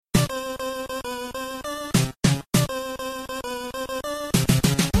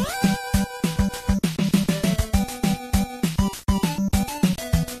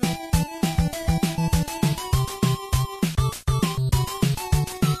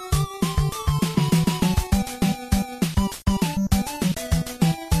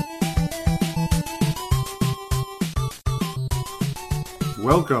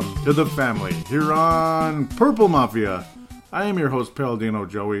welcome to the family here on Purple Mafia. I am your host, Paladino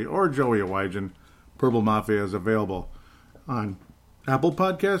Joey, or Joey Awajan. Purple Mafia is available on Apple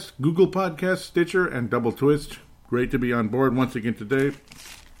Podcasts, Google Podcasts, Stitcher, and Double Twist. Great to be on board once again today.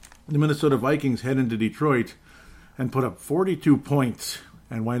 The Minnesota Vikings head into Detroit and put up 42 points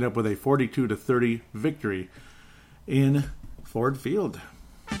and wind up with a 42-30 victory in Ford Field.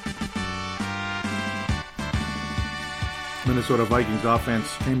 Minnesota Vikings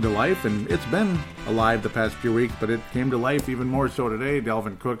offense came to life, and it's been alive the past few weeks, but it came to life even more so today.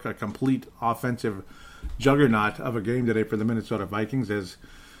 Dalvin Cook, a complete offensive juggernaut of a game today for the Minnesota Vikings as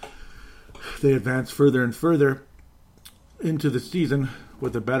they advance further and further into the season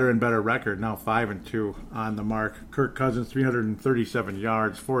with a better and better record, now 5-2 on the mark. Kirk Cousins, 337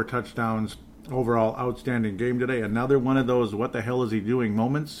 yards, 4 touchdowns. Overall, outstanding game today. Another one of those what the hell is he doing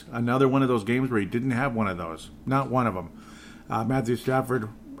moments. Another one of those games where he didn't have one of those. Not one of them. Matthew Stafford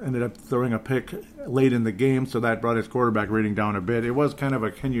ended up throwing a pick late in the game, so that brought his quarterback rating down a bit. It was kind of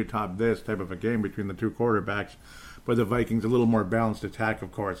a can you top this type of a game between the two quarterbacks, but the Vikings a little more balanced attack,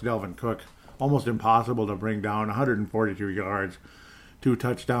 of course. Dalvin Cook, almost impossible to bring down, 142 yards, 2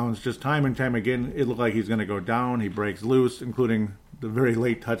 touchdowns. Just time and time again, it looked like he's going to go down. He breaks loose, including the very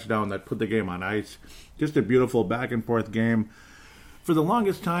late touchdown that put the game on ice. Just a beautiful back-and-forth game. For the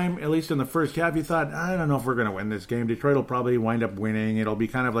longest time, at least in the first half, you thought, I don't know if we're going to win this game. Detroit will probably wind up winning. It'll be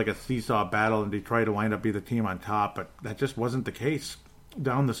kind of like a seesaw battle, and Detroit will wind up be the team on top. But that just wasn't the case.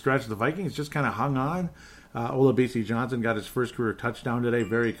 Down the stretch, the Vikings just kind of hung on. Olabisi Johnson got his first career touchdown today.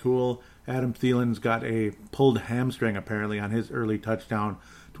 Very cool. Adam Thielen's got a pulled hamstring, apparently, on his early touchdown.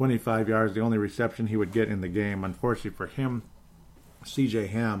 25 yards, the only reception he would get in the game. Unfortunately for him, C.J.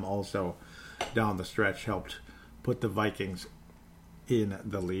 Ham also down the stretch helped put the Vikings in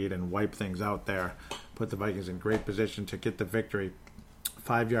the lead and wipe things out there. Put the Vikings in great position to get the victory.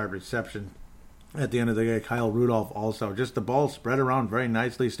 5-yard reception at the end of the day. Kyle Rudolph also. Just the ball spread around very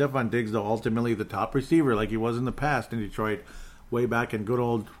nicely. Stefon Diggs, though, ultimately the top receiver like he was in the past in Detroit way back in good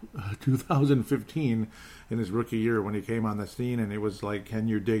old 2015 in his rookie year when he came on the scene, and it was like, can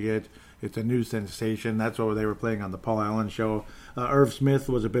you dig it? It's a new sensation. That's what they were playing on the Paul Allen show. Irv Smith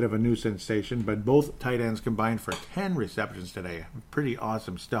was a bit of a new sensation, but both tight ends combined for 10 receptions today. Pretty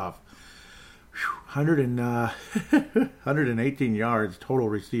awesome stuff. 118 yards total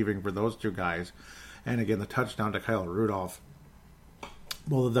receiving for those two guys. And again, the touchdown to Kyle Rudolph.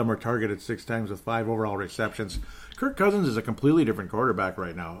 Both of them were targeted 6 times with 5 overall receptions. Kirk Cousins is a completely different quarterback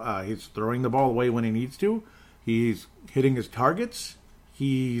right now. He's throwing the ball away when he needs to. He's hitting his targets.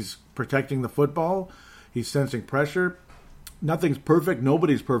 He's protecting the football. He's sensing pressure. Nothing's perfect.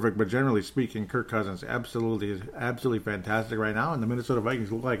 Nobody's perfect, but generally speaking, Kirk Cousins absolutely fantastic right now. And the Minnesota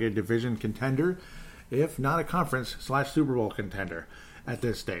Vikings look like a division contender, if not a conference/Super Bowl contender at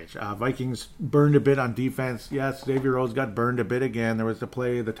this stage. Vikings burned a bit on defense. Yes, Xavier Rhodes got burned a bit again. There was the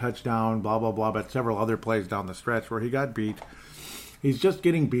play, the touchdown, blah, blah, blah, but several other plays down the stretch where he got beat. He's just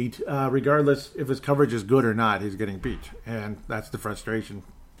getting beat. Regardless if his coverage is good or not, he's getting beat. And that's the frustration.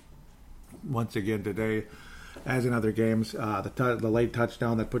 Once again today, as in other games, the late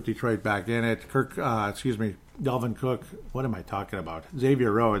touchdown that put Detroit back in it. Dalvin Cook, what am I talking about?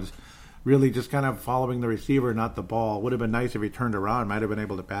 Xavier Rhodes, really just kind of following the receiver, not the ball. Would have been nice if he turned around, might have been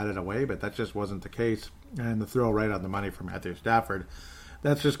able to bat it away, but that just wasn't the case. And the throw right on the money from Matthew Stafford.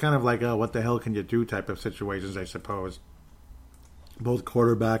 That's just kind of like a what the hell can you do type of situations, I suppose. Both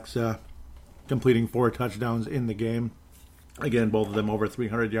quarterbacks completing 4 touchdowns in the game. Again, both of them over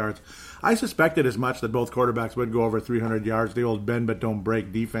 300 yards. I suspected as much that both quarterbacks would go over 300 yards. The old bend but don't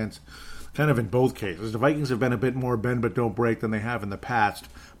break defense, kind of in both cases. The Vikings have been a bit more bend but don't break than they have in the past,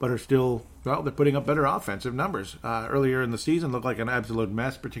 but are still, well, they're putting up better offensive numbers. Earlier in the season looked like an absolute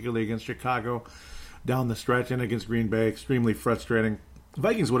mess, particularly against Chicago down the stretch and against Green Bay. Extremely frustrating. The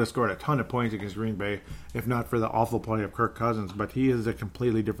Vikings would have scored a ton of points against Green Bay if not for the awful play of Kirk Cousins, but he is a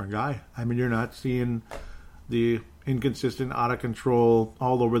completely different guy. I mean, you're not seeing the inconsistent, out of control,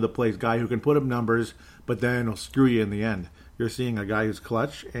 all over the place guy who can put up numbers, but then will screw you in the end. You're seeing a guy who's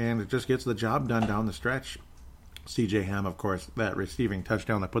clutch, and it just gets the job done down the stretch. C.J. Ham, of course, that receiving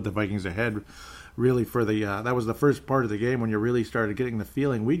touchdown that put the Vikings ahead, really for the that was the first part of the game when you really started getting the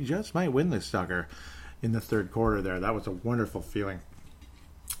feeling we just might win this sucker in the third quarter there. That was a wonderful feeling.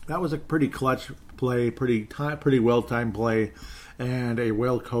 That was a pretty clutch play, pretty well-timed play, and a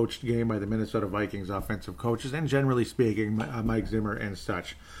well-coached game by the Minnesota Vikings offensive coaches, and generally speaking, Mike Zimmer and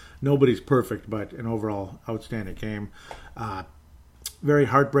such. Nobody's perfect, but an overall outstanding game. Very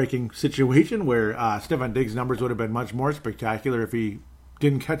heartbreaking situation where Stefon Diggs' numbers would have been much more spectacular if he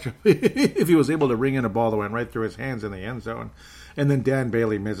didn't catch him. If he was able to ring in a ball that went right through his hands in the end zone. And then Dan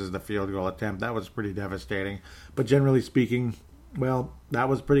Bailey misses the field goal attempt. That was pretty devastating. But generally speaking, well, that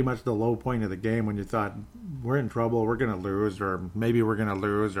was pretty much the low point of the game when you thought, we're in trouble, we're going to lose, or maybe we're going to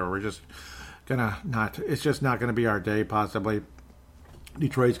lose, or we're just going to not. It's just not going to be our day, possibly.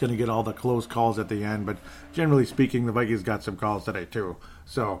 Detroit's going to get all the close calls at the end, but generally speaking, the Vikings got some calls today too.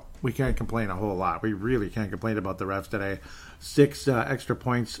 So we can't complain a whole lot. We really can't complain about the refs today. 6 extra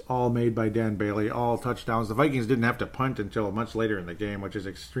points, all made by Dan Bailey, all touchdowns. The Vikings didn't have to punt until much later in the game, which is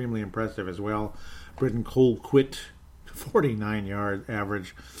extremely impressive as well. Britton Colquitt, 49-yard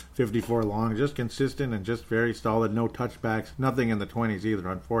average, 54 long, just consistent and just very solid. No touchbacks, nothing in the 20s either,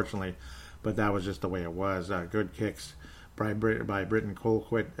 unfortunately. But that was just the way it was. Good kicks by Britton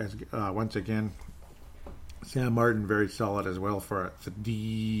Colquitt as once again. Sam Martin, very solid as well for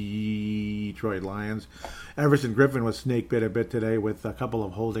the Detroit Lions. Everson Griffin was snake bit a bit today with a couple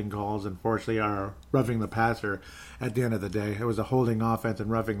of holding calls. Unfortunately, are roughing the passer at the end of the day. It was a holding offense and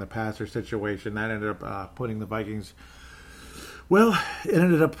roughing the passer situation. That ended up putting the Vikings... Well, it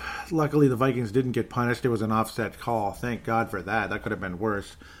ended up... Luckily, the Vikings didn't get punished. It was an offset call. Thank God for that. That could have been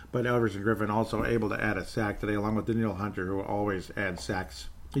worse. But Everson Griffin also able to add a sack today, along with Danielle Hunter, who always adds sacks.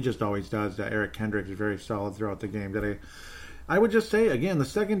 He just always does. Eric Kendricks is very solid throughout the game today. I would just say, again, the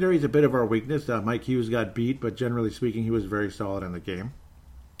secondary is a bit of our weakness. Mike Hughes got beat, but generally speaking, he was very solid in the game.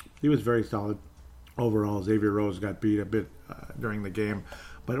 He was very solid overall. Xavier Rose got beat a bit during the game,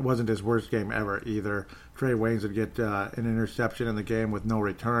 but it wasn't his worst game ever either. Trey Waynes would get an interception in the game with no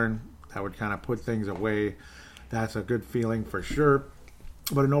return. That would kind of put things away. That's a good feeling for sure.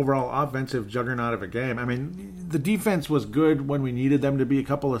 But an overall offensive juggernaut of a game. I mean, the defense was good when we needed them to be. A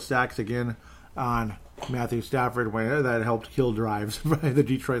couple of sacks again on Matthew Stafford. That helped kill drives by the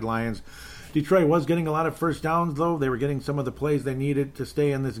Detroit Lions. Detroit was getting a lot of first downs, though. They were getting some of the plays they needed to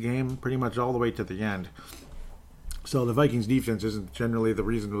stay in this game pretty much all the way to the end. So the Vikings defense isn't generally the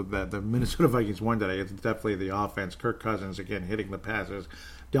reason that the Minnesota Vikings won today. It's definitely the offense. Kirk Cousins, again, hitting the passes.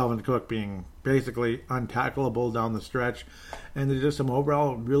 Dalvin Cook being basically untackleable down the stretch. And there's just some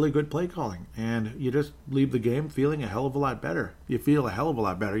overall really good play calling. And you just leave the game feeling a hell of a lot better. You feel a hell of a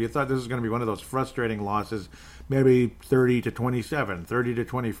lot better. You thought this was going to be one of those frustrating losses, maybe 30-27,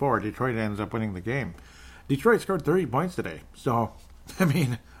 30-24. Detroit ends up winning the game. Detroit scored 30 points today. So, I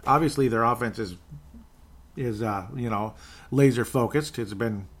mean, obviously their offense is laser focused. It's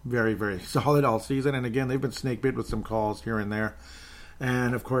been very, very solid all season. And again, they've been snake bit with some calls here and there.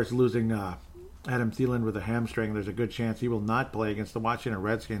 And of course, losing Adam Thielen with a hamstring, there's a good chance he will not play against the Washington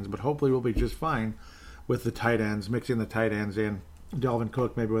Redskins. But hopefully, we'll be just fine with the tight ends, mixing the tight ends in. Dalvin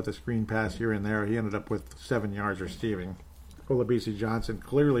Cook maybe with a screen pass here and there. He ended up with 7 yards receiving. Olabisi Johnson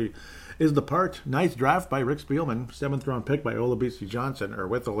clearly is the part. Nice draft by Rick Spielman. 7th round pick by Olabisi Johnson, or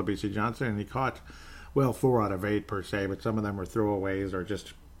with Olabisi Johnson, and he caught. Well, 4 out of 8 per se, but some of them were throwaways or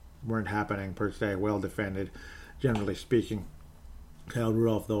just weren't happening per se. Well defended, generally speaking. Kyle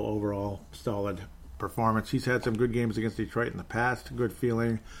Rudolph, though, overall solid performance. He's had some good games against Detroit in the past. Good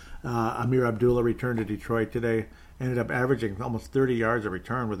feeling. Amir Abdullah returned to Detroit today. Ended up averaging almost 30 yards a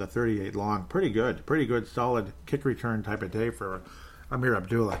return with a 38 long. Pretty good, solid kick return type of day for Amir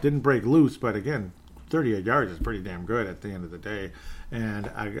Abdullah. Didn't break loose, but again, 38 yards is pretty damn good at the end of the day. And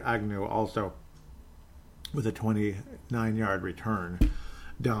Agnew also with a 29-yard return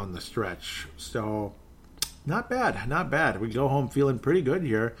down the stretch. So, not bad. We go home feeling pretty good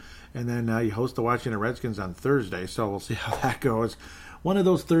here. And then you host the Washington Redskins on Thursday, so we'll see how that goes. One of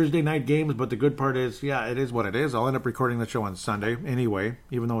those Thursday night games, but the good part is, yeah, it is what it is. I'll end up recording the show on Sunday anyway,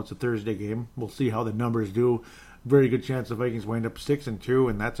 even though it's a Thursday game. We'll see how the numbers do. Very good chance the Vikings wind up 6-2,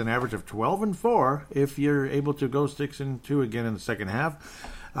 and that's an average of 12-4 if you're able to go 6-2 again in the second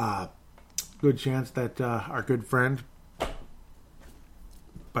half. Good chance that our good friend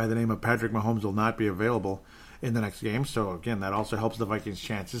by the name of Patrick Mahomes will not be available in the next game. So, again, that also helps the Vikings'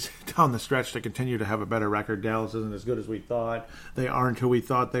 chances down the stretch to continue to have a better record. Dallas isn't as good as we thought. They aren't who we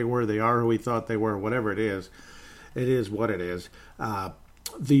thought they were. They are who we thought they were. Whatever it is what it is.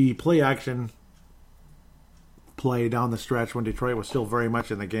 The play-action play down the stretch when Detroit was still very much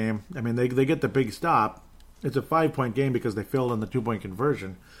in the game. I mean, they get the big stop. It's a 5-point game because they failed on the 2-point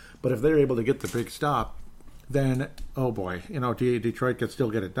conversion. But if they're able to get the big stop, then, oh boy, Detroit can still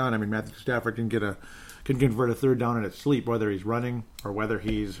get it done. I mean, Matthew Stafford can convert a 3rd down in its sleep, whether he's running or whether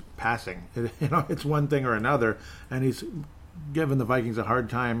he's passing. It's one thing or another, and he's given the Vikings a hard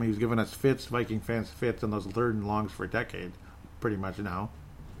time. He's given us Viking fans fits on those 3rd and longs for a decade, pretty much now.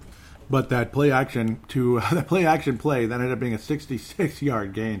 But that play action play that ended up being a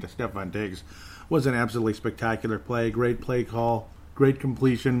 66-yard gain to Stephon Diggs was an absolutely spectacular play. Great play call great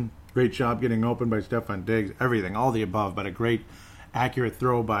completion, great job getting open by Stefon Diggs, everything, all the above, but a great accurate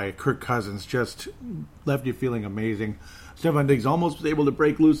throw by Kirk Cousins just left you feeling amazing. Stefon Diggs almost was able to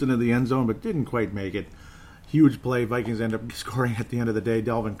break loose into the end zone, but didn't quite make it. Huge play. Vikings end up scoring at the end of the day.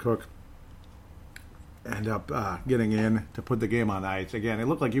 Dalvin Cook end up getting in to put the game on ice. Again, it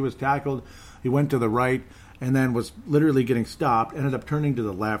looked like he was tackled. He went to the right and then was literally getting stopped, ended up turning to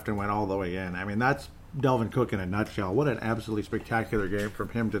the left and went all the way in. I mean, that's Dalvin Cook in a nutshell. What an absolutely spectacular game from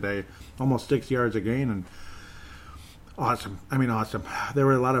him today. Almost 6 yards a gain and awesome. I mean, awesome. There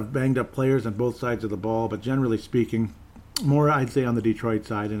were a lot of banged-up players on both sides of the ball, but generally speaking, more, I'd say, on the Detroit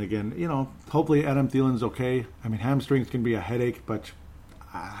side. And again, hopefully Adam Thielen's okay. I mean, hamstrings can be a headache, but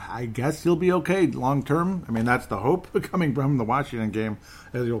I guess he'll be okay long term. I mean, that's the hope coming from the Washington game,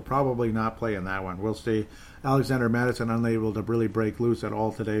 as he'll probably not play in that one. We'll see. Alexander Mattison unable to really break loose at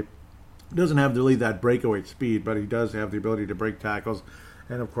all today. Doesn't have really that breakaway speed, but he does have the ability to break tackles.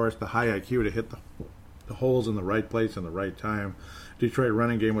 And, of course, the high IQ to hit the holes in the right place and the right time. Detroit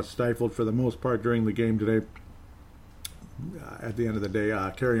running game was stifled for the most part during the game today. At the end of the day,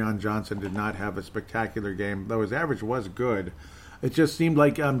 Kerryon Johnson did not have a spectacular game, though his average was good. It just seemed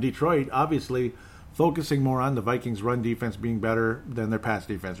like Detroit, obviously, focusing more on the Vikings' run defense being better than their pass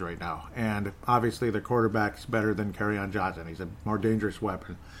defense right now. And obviously, their quarterback's better than Kerryon Johnson. He's a more dangerous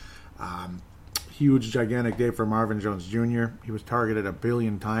weapon. Huge, gigantic day for Marvin Jones Jr. He was targeted 1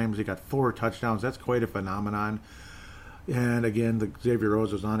 billion times. He got 4 touchdowns. That's quite a phenomenon. And again, Xavier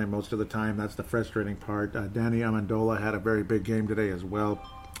Rhodes was on him most of the time. That's the frustrating part. Danny Amendola had a very big game today as well.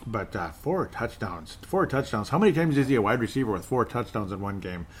 But 4 touchdowns. 4 touchdowns. How many times is he a wide receiver with 4 touchdowns in one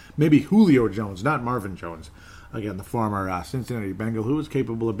game? Maybe Julio Jones, not Marvin Jones. Again, the former Cincinnati Bengal, who was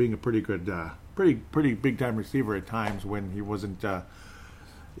capable of being a pretty good, pretty big-time receiver at times when he wasn't, I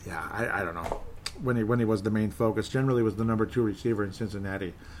don't know. When he was the main focus. Generally was the number 2 receiver in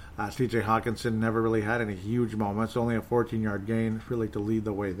Cincinnati. C.J. Hawkinson never really had any huge moments. Only a 14-yard gain really to lead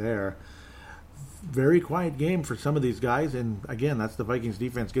the way there. Very quiet game for some of these guys. And again, that's the Vikings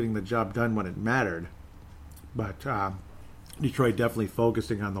defense getting the job done when it mattered. But Detroit definitely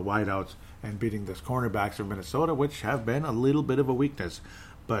focusing on the wideouts and beating the cornerbacks of Minnesota, which have been a little bit of a weakness.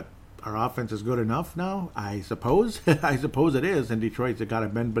 But our offense is good enough now, I suppose. I suppose it is. And Detroit's got a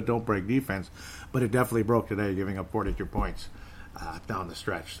bend but don't break defense. But it definitely broke today, giving up 42 points down the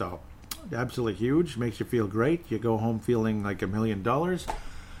stretch. So absolutely huge. Makes you feel great. You go home feeling like $1 million.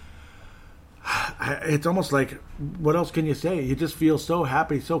 It's almost like, what else can you say? You just feel so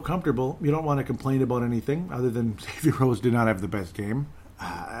happy, so comfortable. You don't want to complain about anything other than Xavier Rhodes did not have the best game.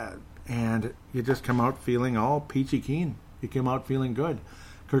 And you just come out feeling all peachy keen. You come out feeling good.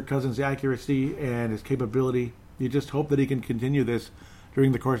 Kirk Cousins' accuracy and his capability, you just hope that he can continue this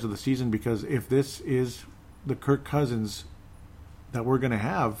during the course of the season, because if this is the Kirk Cousins that we're going to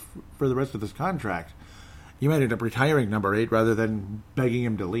have for the rest of this contract, you might end up retiring number 8 rather than begging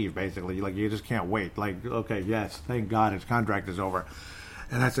him to leave, basically. Like, you just can't wait. Like, okay, yes, thank God his contract is over.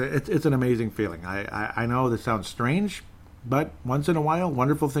 And it's an amazing feeling. I know this sounds strange, but once in a while,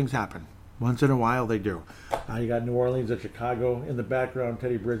 wonderful things happen. Once in a while, they do. You got New Orleans and Chicago in the background.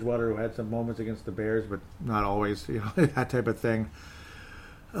 Teddy Bridgewater, who had some moments against the Bears, but not always, that type of thing.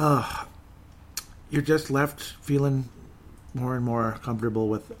 You're just left feeling more and more comfortable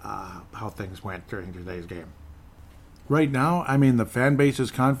with how things went during today's game. Right now, I mean, the fan base's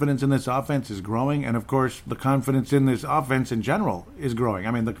confidence in this offense is growing, and of course, the confidence in this offense in general is growing.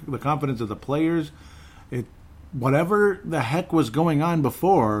 I mean, the confidence of the players, whatever the heck was going on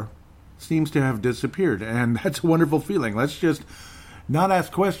before seems to have disappeared, and that's a wonderful feeling. Let's just not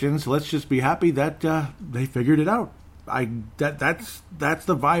ask questions. Let's just be happy that they figured it out. That's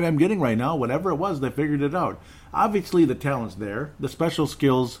the vibe I'm getting right now. Whatever it was, they figured it out. Obviously, the talent's there. The special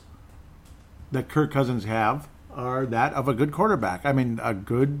skills that Kirk Cousins have are that of a good quarterback. I mean, a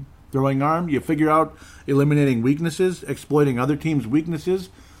good throwing arm. You figure out eliminating weaknesses, exploiting other teams' weaknesses.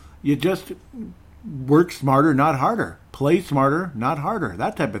 You just work smarter, not harder. Play smarter, not harder.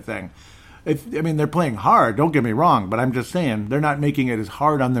 That type of thing. They're playing hard, don't get me wrong, but I'm just saying they're not making it as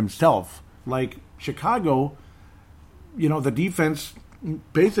hard on themselves. Like Chicago, the defense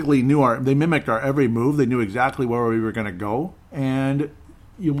basically they mimicked our every move. They knew exactly where we were going to go, and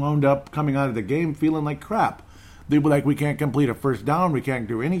you wound up coming out of the game feeling like crap. They were like, we can't complete a first down, we can't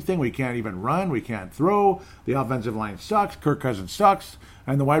do anything, we can't even run, we can't throw, the offensive line sucks, Kirk Cousins sucks,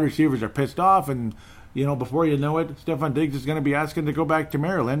 and the wide receivers are pissed off, and before you know it, Stefon Diggs is going to be asking to go back to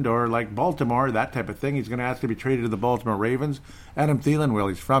Maryland or like Baltimore, that type of thing. He's going to ask to be traded to the Baltimore Ravens. Adam Thielen,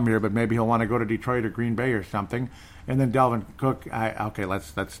 he's from here, but maybe he'll want to go to Detroit or Green Bay or something. And then Dalvin Cook,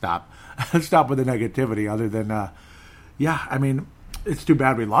 let's stop. Let's stop with the negativity other than, It's too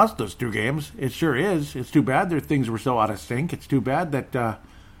bad we lost those 2 games. It sure is. It's too bad their things were so out of sync. It's too bad that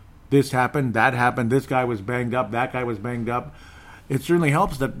this happened, that happened, this guy was banged up, that guy was banged up. It certainly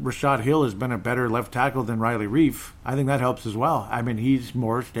helps that Rashad Hill has been a better left tackle than Riley Reif. I think that helps as well. I mean, he's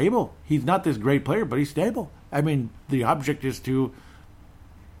more stable. He's not this great player, but he's stable. I mean, the object is to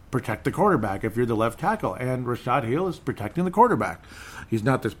protect the quarterback if you're the left tackle, and Rashad Hill is protecting the quarterback. He's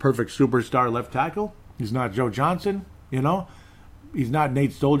not this perfect superstar left tackle. He's not Joe Johnson, He's not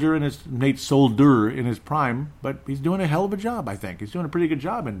Nate Solder in his prime, but he's doing a hell of a job, I think. He's doing a pretty good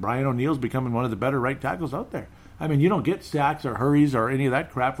job, and Brian O'Neill's becoming one of the better right tackles out there. I mean, you don't get sacks or hurries or any of that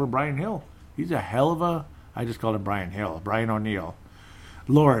crap from Brian Hill. He's a hell of a... I just called him Brian Hill. Brian O'Neill.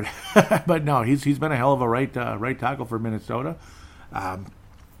 Lord. But no, he's been a hell of a right tackle for Minnesota.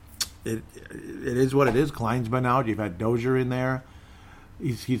 It is what it is. Klein's been out. You've had Dozier in there.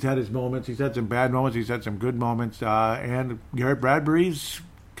 He's had his moments. He's had some bad moments. He's had some good moments. And Garrett Bradbury's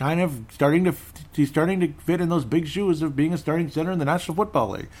kind of starting to fit in those big shoes of being a starting center in the National Football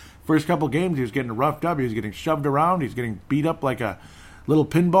League. First couple games, he was getting roughed up. He was getting shoved around. He's getting beat up like a little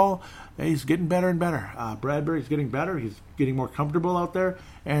pinball. He's getting better and better. Bradbury's getting better. He's getting more comfortable out there.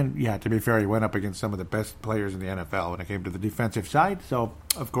 And, yeah, to be fair, he went up against some of the best players in the NFL when it came to the defensive side. So,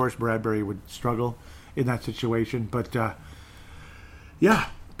 of course, Bradbury would struggle in that situation. But, yeah,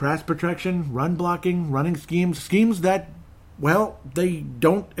 pass protection, run blocking, running schemes that, well, they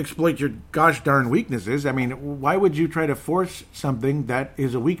don't exploit your gosh darn weaknesses. I mean, why would you try to force something that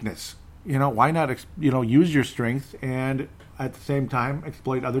is a weakness? Why not, use your strengths and at the same time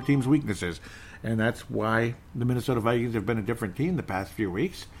exploit other teams' weaknesses? And that's why the Minnesota Vikings have been a different team the past few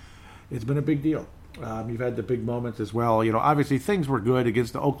weeks. It's been a big deal. You've had the big moments as well. Obviously things were good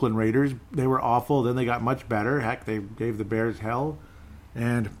against the Oakland Raiders. They were awful. Then they got much better. Heck, they gave the Bears hell.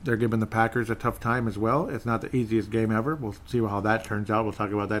 And they're giving the Packers a tough time as well. It's not the easiest game ever. We'll see how that turns out. We'll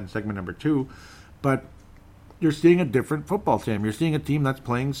talk about that in segment number 2. But you're seeing a different football team. You're seeing a team that's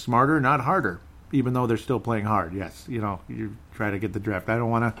playing smarter, not harder, even though they're still playing hard. Yes, you try to get the draft. I don't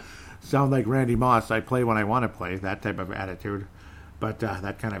want to sound like Randy Moss. I play when I want to play, that type of attitude. But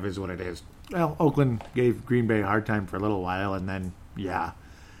that kind of is what it is. Well, Oakland gave Green Bay a hard time for a little while, and then,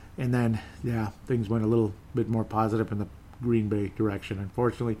 things went a little bit more positive in the Green Bay direction.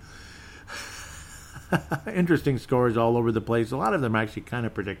 Unfortunately, interesting scores all over the place. A lot of them actually kind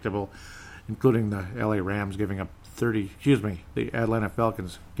of predictable, including the LA Rams giving up the Atlanta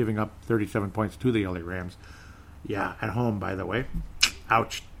Falcons giving up 37 points to the LA Rams. Yeah, at home, by the way.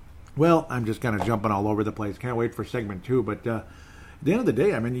 Ouch. Well, I'm just kind of jumping all over the place. Can't wait for segment 2, but at the end of the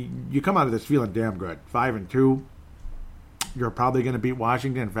day, I mean, you come out of this feeling damn good. 5-2. You're probably going to beat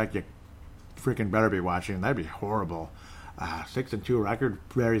Washington. In fact, you freaking better be Washington. That'd be horrible. 6-2 record,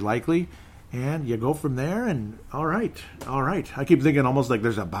 very likely, and you go from there. And all right. I keep thinking almost like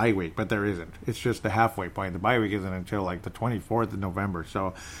there's a bye week, but there isn't. It's just the halfway point. The bye week isn't until like the 24th of November,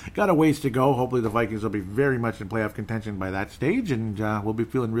 so got a ways to go. Hopefully, the Vikings will be very much in playoff contention by that stage, and we'll be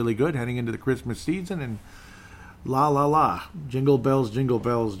feeling really good heading into the Christmas season. And la la la, jingle bells,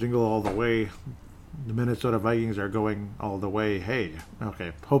 jingle all the way. The Minnesota Vikings are going all the way. Hey,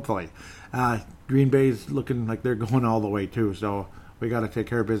 okay, hopefully. Green Bay's looking like they're going all the way too, so we got to take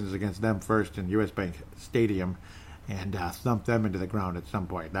care of business against them first in U.S. Bank Stadium and thump them into the ground at some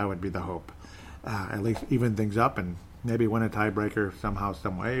point. That would be the hope. At least even things up and maybe win a tiebreaker somehow,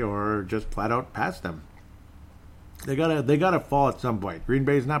 some way, or just flat out pass them. They gotta fall at some point. Green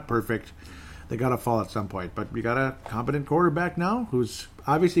Bay's not perfect. They got to fall at some point. But we got a competent quarterback now who's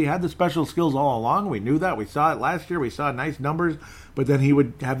obviously had the special skills all along. We knew that. We saw it last year. We saw nice numbers. But then he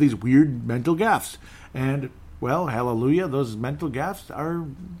would have these weird mental gaffes. And, well, hallelujah, those mental gaffes are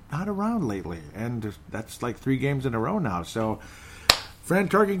not around lately. And that's like 3 games in a row now. So, Fran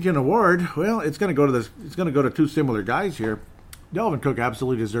Tarkenton Award, well, it's going to go to 2 similar guys here. Dalvin Cook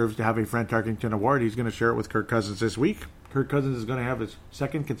absolutely deserves to have a Fran Tarkenton Award. He's going to share it with Kirk Cousins this week. Kirk Cousins is going to have his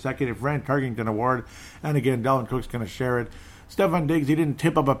 2nd consecutive Fran Tarkenton Award. And again, Dalvin Cook's going to share it. Stephon Diggs, he didn't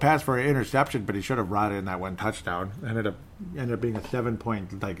tip up a pass for an interception, but he should have brought in that 1 touchdown. Ended up being a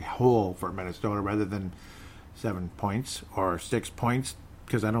 7-point hole for Minnesota rather than 7 points or 6 points,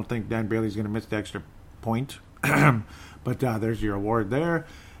 because I don't think Dan Bailey's going to miss the extra point. But there's your award there.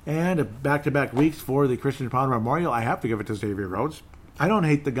 And back-to-back weeks for the Christian Pound Memorial. I have to give it to Xavier Rhodes. I don't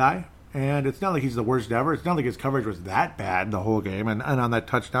hate the guy. And it's not like he's the worst ever. It's not like his coverage was that bad the whole game. And on that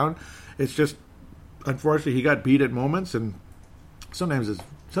touchdown, it's just, unfortunately, he got beat at moments. And sometimes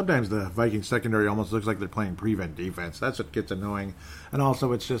the Vikings secondary almost looks like they're playing prevent defense. That's what gets annoying. And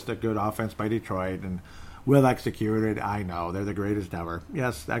also, it's just a good offense by Detroit and well executed. I know, they're the greatest ever.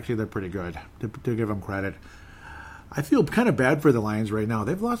 Yes, actually, they're pretty good, to give them credit. I feel kind of bad for the Lions right now.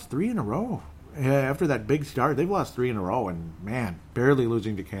 They've lost 3 in a row. After that big start, they've lost 3 in a row, and man, barely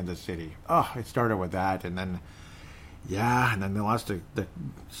losing to Kansas City. Oh, it started with that, and then they lost to the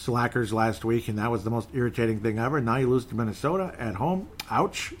Slackers last week, and that was the most irritating thing ever. Now you lose to Minnesota at home.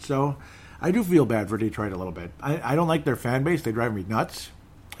 Ouch. So I do feel bad for Detroit a little bit. I don't like their fan base. They drive me nuts,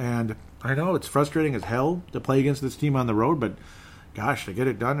 and I know it's frustrating as hell to play against this team on the road, but gosh, to get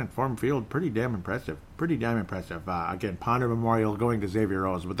it done in Forum Field, pretty damn impressive. Again, Ponder Memorial going to Xavier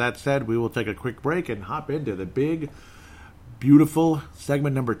Rose. With that said, we will take a quick break and hop into the big, beautiful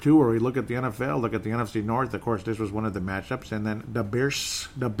segment number 2, where we look at the NFL, look at the NFC North. Of course, this was one of the matchups. And then the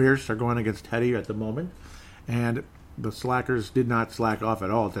Bears are going against Teddy at the moment. And the Slackers did not slack off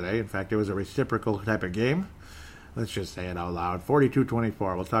at all today. In fact, it was a reciprocal type of game. Let's just say it out loud.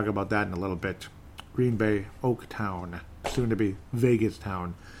 42-24. We'll talk about that in a little bit. Green Bay, Oaktown. Soon to be Vegas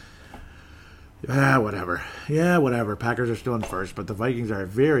Town. Whatever. Packers are still in first, but the Vikings are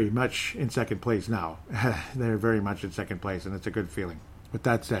very much in second place now. They're very much in second place, and it's a good feeling. With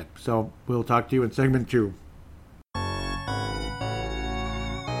that said, so we'll talk to you in segment 2.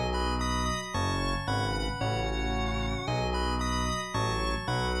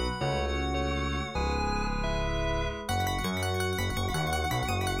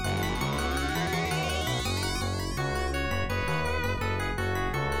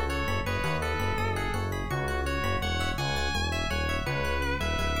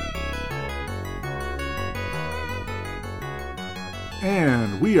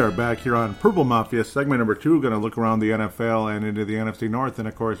 And we are back here on Purple Mafia, segment number 2. Going to look around the NFL and into the NFC North, and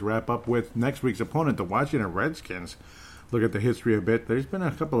of course wrap up with next week's opponent, the Washington Redskins. Look at the history a bit. There's been a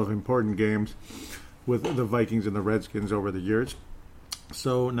couple of important games with the Vikings and the Redskins over the years.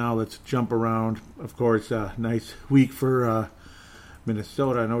 So now let's jump around. Of course, nice week for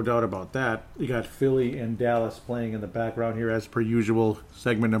Minnesota, no doubt about that. You got Philly and Dallas playing in the background here as per usual.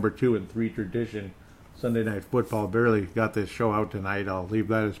 Segment number 2 in 3 tradition. Sunday Night Football. Barely got this show out tonight. I'll leave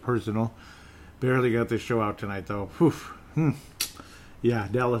that as personal. Barely got this show out tonight, though. Yeah,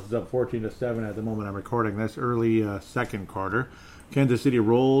 Dallas is up 14-7 at the moment I'm recording this. Early second quarter. Kansas City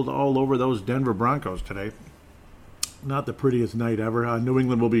rolled all over those Denver Broncos today. Not the prettiest night ever. New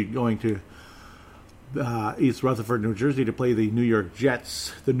England will be going to East Rutherford, New Jersey to play the New York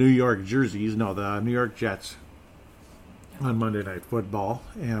Jets. The New York Jets on Monday Night Football.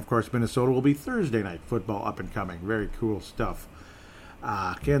 And, of course, Minnesota will be Thursday Night Football up and coming. Very cool stuff.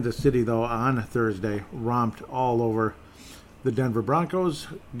 Kansas City, though, on Thursday, romped all over the Denver Broncos.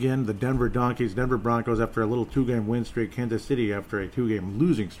 Again, the Denver Donkeys, Denver Broncos after a little 2-game win streak. Kansas City after a 2-game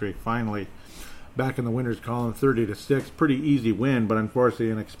losing streak. Finally, back in the winner's column, 30-6. Pretty easy win, but unfortunately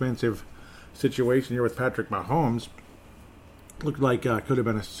an expensive situation here with Patrick Mahomes. Looked like could have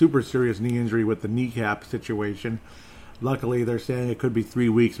been a super serious knee injury with the kneecap situation. Luckily, they're saying it could be 3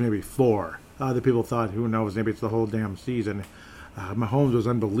 weeks, maybe 4. Other people thought, who knows, maybe it's the whole damn season. Mahomes was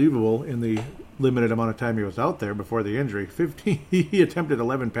unbelievable in the limited amount of time he was out there before the injury. He attempted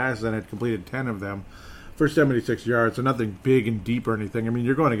 11 passes and had completed 10 of them for 76 yards, so nothing big and deep or anything. I mean,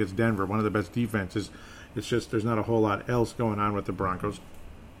 you're going against Denver, one of the best defenses. It's just there's not a whole lot else going on with the Broncos.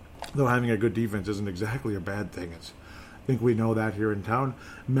 Though having a good defense isn't exactly a bad thing. I think we know that here in town.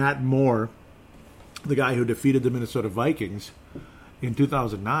 Matt Moore, the guy who defeated the Minnesota Vikings in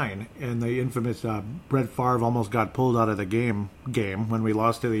 2009, and the infamous Brett Favre almost got pulled out of the game when we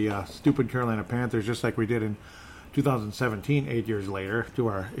lost to the stupid Carolina Panthers, just like we did in 2017, 8 years later, to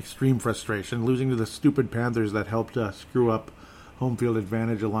our extreme frustration, losing to the stupid Panthers that helped screw up home field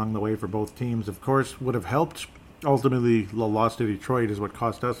advantage along the way for both teams. Of course, would have helped. Ultimately, the loss to Detroit is what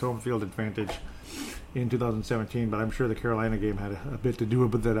cost us home field advantage in 2017, but I'm sure the Carolina game had a bit to do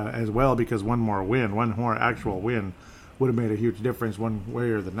with it as well, because one more actual win would have made a huge difference one way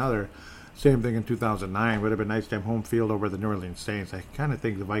or the other. Same thing in 2009. Would have been nice to have home field over the New Orleans Saints. I kind of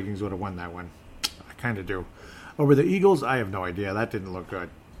think the Vikings would have won that one. I kind of do. Over the Eagles, I have no idea. That didn't look good.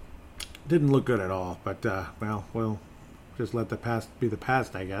 Didn't look good at all. But, we'll just let the past be the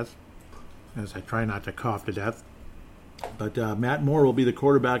past, I guess, as I try not to cough to death. But Matt Moore will be the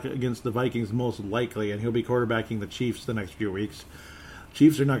quarterback against the Vikings most likely, and he'll be quarterbacking the Chiefs the next few weeks.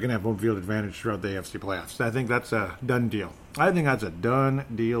 Chiefs are not going to have home field advantage throughout the AFC playoffs. I think that's a done deal.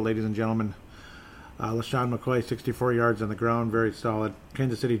 Ladies and gentlemen. LaShawn McCoy, 64 yards on the ground, very solid.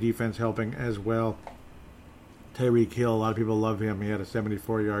 Kansas City defense helping as well. Tyreek Hill, a lot of people love him. He had a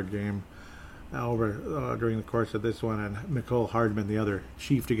 74-yard game during the course of this one, and Mecole Hardman, the other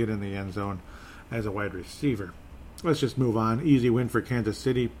Chief to get in the end zone as a wide receiver. Let's just move on. Easy win for Kansas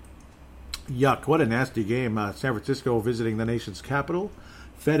City. Yuck, what a nasty game. San Francisco visiting the nation's capital.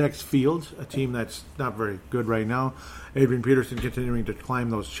 FedEx Field, a team that's not very good right now. Adrian Peterson continuing to climb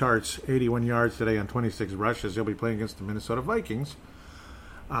those charts. 81 yards today on 26 rushes. He'll be playing against the Minnesota Vikings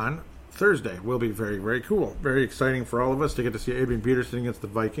on Thursday. Will be very, very cool. Very exciting for all of us to get to see Adrian Peterson against the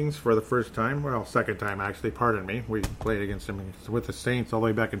Vikings for the first time. Well, second time, actually. Pardon me. We played against him with the Saints all the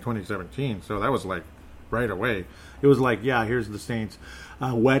way back in 2017. So that was like right away. It was like, yeah, here's the Saints.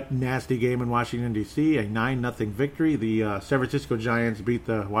 Wet, nasty game in Washington, D.C., a 9-0 victory. The San Francisco Giants beat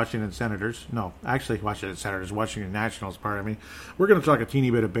the Washington Senators. No, actually, Washington Nationals, pardon me. We're going to talk a teeny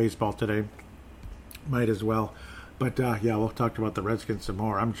bit of baseball today. Might as well. But, yeah, we'll talk about the Redskins some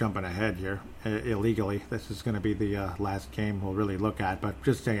more. I'm jumping ahead here illegally. This is going to be the last game we'll really look at. But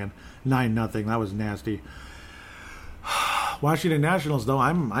just saying, 9-0, that was nasty. Washington Nationals, though,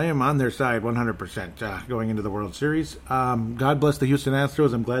 I am on their side 100% going into the World Series. God bless the Houston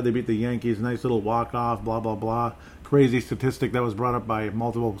Astros. I'm glad they beat the Yankees. Nice little walk-off, blah, blah, blah. Crazy statistic that was brought up by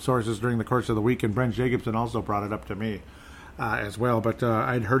multiple sources during the course of the week, and Brent Jacobson also brought it up to me as well. But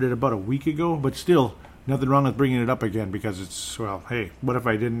I'd heard it about a week ago, but still, nothing wrong with bringing it up again because it's, well, hey, what if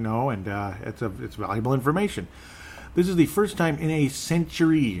I didn't know? And it's valuable information. This is the first time in a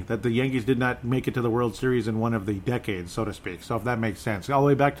century that the Yankees did not make it to the World Series in one of the decades, so to speak. So if that makes sense. All the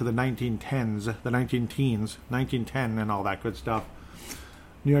way back to the 1910s, the 19-teens, 1910 and all that good stuff.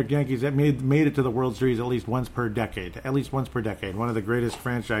 New York Yankees that made it to the World Series at least once per decade. At least once per decade. One of the greatest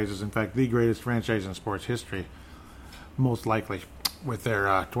franchises, in fact, the greatest franchise in sports history. Most likely. With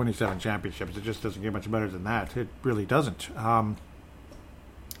their 27 championships. It just doesn't get much better than that. It really doesn't.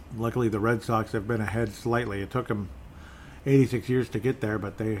 Luckily, the Red Sox have been ahead slightly. It took them 86 years to get there,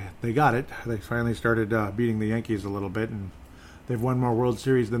 but they got it. They finally started beating the Yankees a little bit, and they've won more World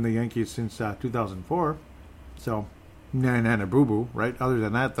Series than the Yankees since 2004. So, na boo-boo, right? Other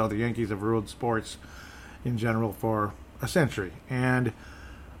than that, though, the Yankees have ruled sports in general for a century. And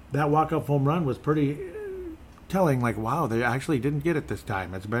that walk-off home run was pretty telling, like, wow, they actually didn't get it this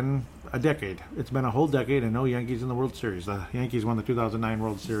time. It's been a decade. It's been a whole decade and no Yankees in the World Series. The Yankees won the 2009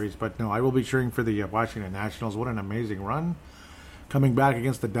 World Series, but no, I will be cheering for the Washington Nationals. What an amazing run. Coming back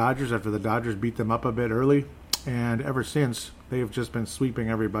against the Dodgers after the Dodgers beat them up a bit early, and ever since, they have just been sweeping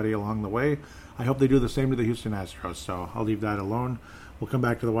everybody along the way. I hope they do the same to the Houston Astros, so I'll leave that alone. We'll come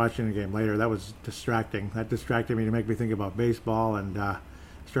back to the Washington game later. That was distracting. That distracted me to make me think about baseball, and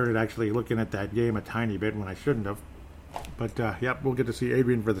started actually looking at that game a tiny bit when I shouldn't have. But, yep, we'll get to see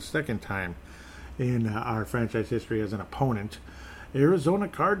Adrian for the second time in our franchise history as an opponent. Arizona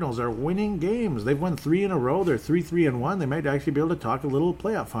Cardinals are winning games. They've won 3 in a row. They're 3-3-1. They might actually be able to talk a little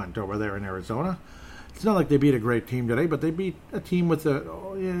playoff hunt over there in Arizona. It's not like they beat a great team today, but they beat a team with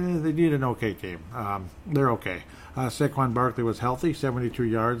they need an okay team. They're okay. Saquon Barkley was healthy, 72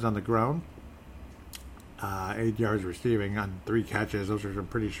 yards on the ground. 8 yards receiving on 3 catches. Those are some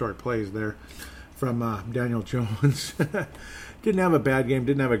pretty short plays there from Daniel Jones. Didn't have a bad game.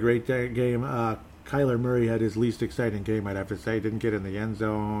 Didn't have a great game. Kyler Murray had his least exciting game, I'd have to say. Didn't get in the end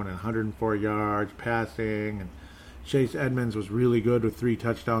zone. And 104 yards passing. And Chase Edmonds was really good with 3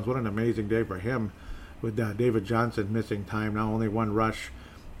 touchdowns. What an amazing day for him with David Johnson missing time. Now only 1 rush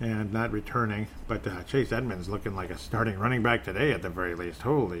and not returning. But Chase Edmonds looking like a starting running back today at the very least.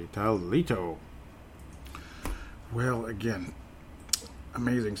 Holy Toledo. Well, again,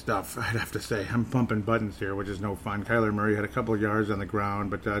 amazing stuff, I'd have to say. I'm pumping buttons here, which is no fun. Kyler Murray had a couple of yards on the ground,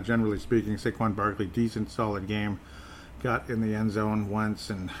 but generally speaking, Saquon Barkley, decent, solid game. Got in the end zone once,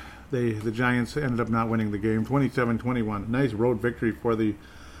 and the Giants ended up not winning the game, 27-21. Nice road victory for the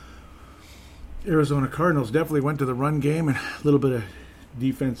Arizona Cardinals. Definitely went to the run game, and a little bit of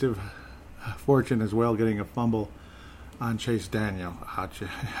defensive fortune as well, getting a fumble on Daniel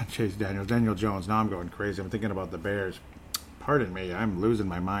Jones. Now I'm going crazy. I'm thinking about the Bears. Pardon me, I'm losing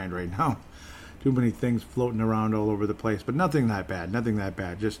my mind right now. Too many things floating around all over the place, but nothing that bad.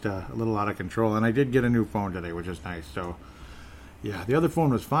 Just a little out of control. And I did get a new phone today, which is nice. So, yeah, the other phone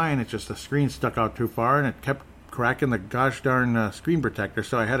was fine. It's just the screen stuck out too far, and it kept cracking the gosh darn screen protector,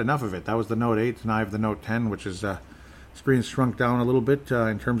 so I had enough of it. That was the Note 8, and I have the Note 10, which is screen shrunk down a little bit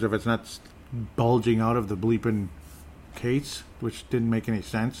in terms of it's not bulging out of the bleeping case, which didn't make any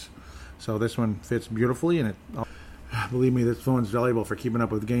sense. So this one fits beautifully, and believe me, this phone's valuable for keeping up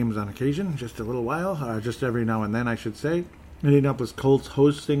with games on occasion, just a little while, just every now and then, I should say. Indianapolis Colts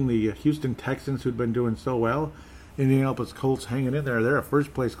hosting the Houston Texans, who'd been doing so well. Indianapolis Colts hanging in there. They're a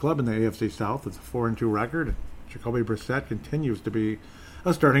first-place club in the AFC South. It's a 4-2 record. Jacoby Brissett continues to be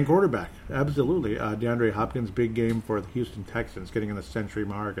a starting quarterback. Absolutely. DeAndre Hopkins, big game for the Houston Texans, getting in the century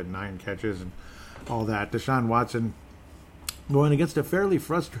mark and 9 catches and all that. Deshaun Watson going against a fairly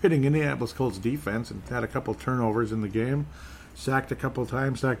frustrating Indianapolis Colts defense and had a couple turnovers in the game. Sacked a couple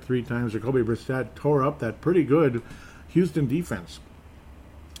times, sacked 3 times. Jacoby Brissett tore up that pretty good Houston defense.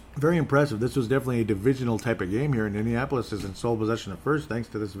 Very impressive. This was definitely a divisional type of game here, and Indianapolis is in sole possession of first thanks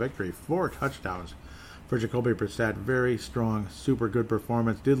to this victory. 4 touchdowns for Jacoby Brissett. Very strong, super good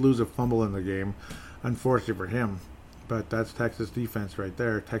performance. Did lose a fumble in the game, unfortunately for him. But that's Texas defense right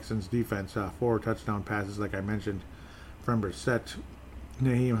there. Texans defense, 4 touchdown passes, like I mentioned, from Brissett.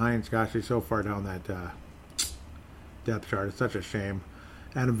 Nyheim Hines, gosh, he's so far down that depth chart. It's such a shame.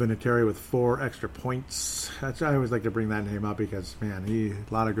 Adam Vinatieri with 4 extra points. I always like to bring that name up because, man,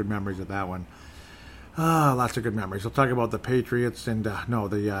 a lot of good memories of that one. Lots of good memories. We'll talk about the Patriots and,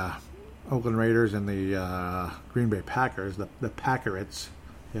 the Oakland Raiders and the Green Bay Packers, the Packerates.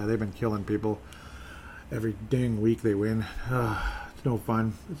 Yeah, they've been killing people. Every dang week they win. It's no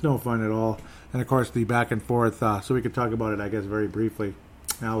fun. It's no fun at all. And, of course, the back and forth. So we could talk about it, I guess, very briefly.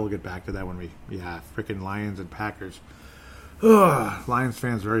 Now we'll get back to that when freaking Lions and Packers. Lions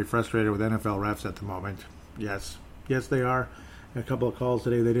fans very frustrated with NFL refs at the moment. Yes, they are. A couple of calls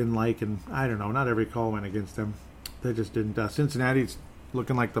today they didn't like, and I don't know, not every call went against them. They just didn't. Cincinnati's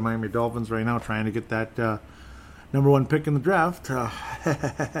looking like the Miami Dolphins right now, trying to get that number 1 pick in the draft.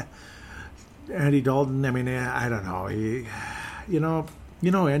 Andy Dalton, I mean, I don't know.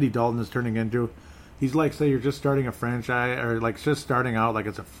 Andy Dalton is turning into. He's like, say, you're just starting a franchise, or like just starting out like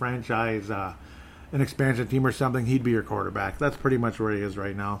it's a franchise, an expansion team or something. He'd be your quarterback. That's pretty much where he is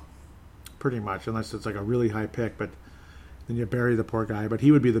right now. Pretty much, unless it's like a really high pick, but then you bury the poor guy. But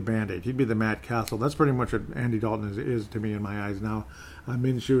he would be the Band-Aid. He'd be the Matt Castle. That's pretty much what Andy Dalton is to me in my eyes now.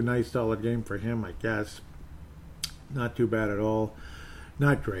 Minshew, nice solid game for him, I guess. Not too bad at all.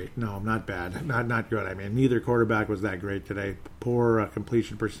 Not great. No, not bad. Not good. I mean, neither quarterback was that great today. Poor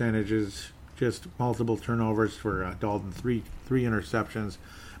completion percentages. Just multiple turnovers for Dalton. Three interceptions.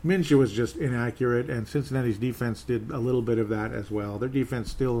 Minshew was just inaccurate, and Cincinnati's defense did a little bit of that as well. Their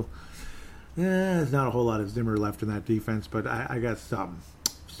defense still, there's not a whole lot of Zimmer left in that defense, but I got some.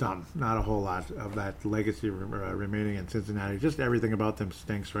 Not a whole lot of that legacy remaining in Cincinnati. Just everything about them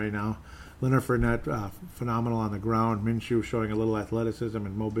stinks right now. Leonard Fournette, phenomenal on the ground. Minshew showing a little athleticism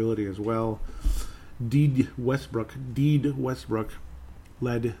and mobility as well. Deed Westbrook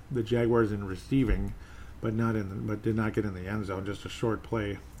led the Jaguars in receiving, but did not get in the end zone. Just a short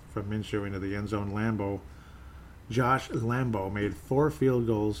play from Minshew into the end zone. Josh Lambo made 4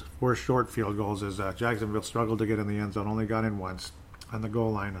 short field goals as Jacksonville struggled to get in the end zone. Only got in once on the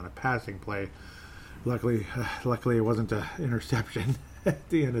goal line on a passing play. Luckily it wasn't an interception at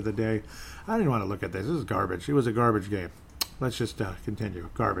the end of the day. I didn't want to look at this. This is garbage. It was a garbage game. Let's just continue.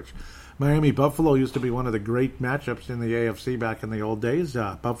 Garbage. Miami-Buffalo used to be one of the great matchups in the AFC back in the old days.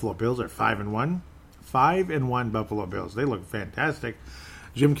 Buffalo Bills are 5-1. 5-1 Buffalo Bills. They look fantastic.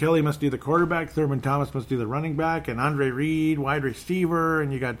 Jim Kelly must be the quarterback. Thurman Thomas must be the running back. And Andre Reed, wide receiver.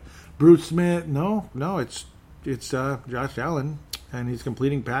 And you got Bruce Smith. No, it's Josh Allen. And he's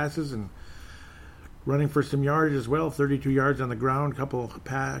completing passes and running for some yards as well. 32 yards on the ground, couple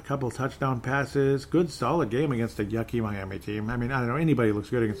touchdown passes. Good, solid game against a yucky Miami team. I mean, I don't know. Anybody looks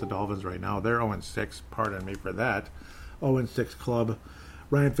good against the Dolphins right now. They're 0-6. Pardon me for that. 0-6 club.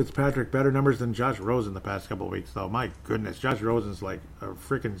 Ryan Fitzpatrick, better numbers than Josh Rosen the past couple of weeks, though. My goodness, Josh Rosen's like a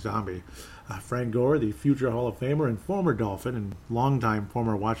freaking zombie. Frank Gore, the future Hall of Famer and former Dolphin and longtime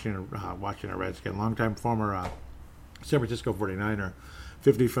former Washington Redskin, longtime former San Francisco 49er.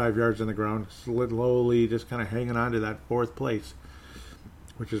 55 yards on the ground, slowly just kind of hanging on to that 4th place,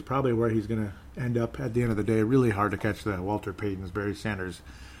 which is probably where he's going to end up at the end of the day. Really hard to catch the Walter Paytons, Barry Sanders,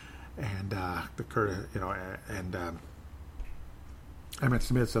 and the Curtis, and Emmitt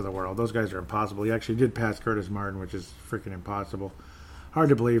Smiths of the world. Those guys are impossible. He actually did pass Curtis Martin, which is freaking impossible. Hard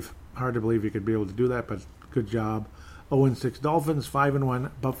to believe you could be able to do that, but good job. 0-6 Dolphins,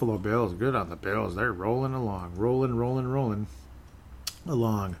 5-1 Buffalo Bills. Good on the Bills. They're rolling along. Rolling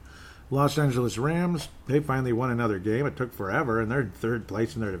along. Los Angeles Rams, they finally won another game. It took forever, and they're in 3rd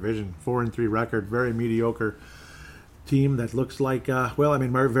place in their division. 4-3 record. Very mediocre team that looks like,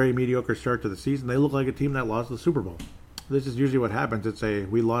 very mediocre start to the season. They look like a team that lost the Super Bowl. This is usually what happens. It's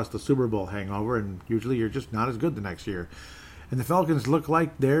we lost the Super Bowl hangover, and usually you're just not as good the next year. And the Falcons look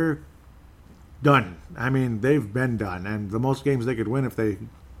like they're done. I mean, they've been done. And the most games they could win if they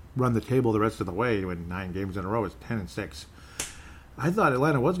run the table the rest of the way, win 9 games in a row, is 10-6. I thought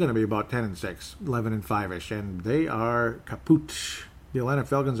Atlanta was going to be about 10-6, 11-5-ish, and they are kaput. The Atlanta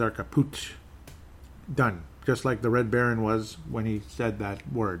Falcons are kaput. Done. Just like the Red Baron was when he said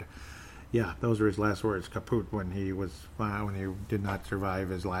that word. Yeah, those were his last words, kaput, when he did not survive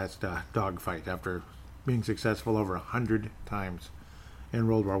his last dogfight after being successful over 100 times in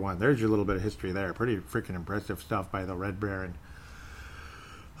World War I. There's your little bit of history there. Pretty freaking impressive stuff by the Red Baron.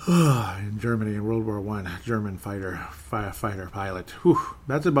 In Germany in World War One, German fighter pilot. Whew,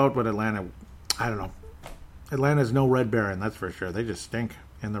 that's about what Atlanta. I don't know. Atlanta's no Red Baron, that's for sure. They just stink.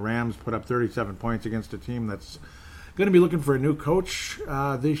 And the Rams put up 37 points against a team that's going to be looking for a new coach.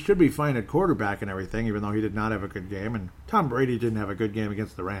 They should be fine at quarterback and everything, even though he did not have a good game. And Tom Brady didn't have a good game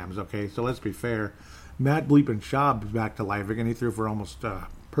against the Rams, okay? So let's be fair. Matt Bleepin Schaub's back to life again. He threw for almost a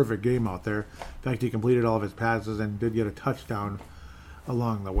perfect game out there. In fact, he completed all of his passes and did get a touchdown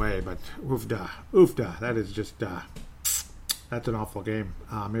along the way. But oofda. That is just, that's an awful game.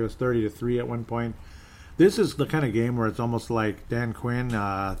 It was 30-3 at one point. This is the kind of game where it's almost like, Dan Quinn,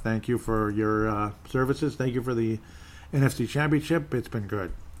 thank you for your services. Thank you for the NFC Championship. It's been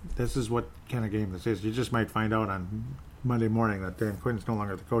good. This is what kind of game this is. You just might find out on Monday morning that Dan Quinn's no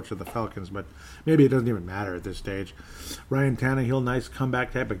longer the coach of the Falcons, but maybe it doesn't even matter at this stage. Ryan Tannehill, nice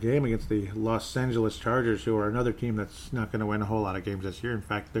comeback type of game against the Los Angeles Chargers, who are another team that's not going to win a whole lot of games this year. In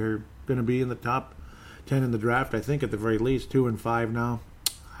fact, they're going to be in the top 10 in the draft, I think, at the very least, 2-5 now.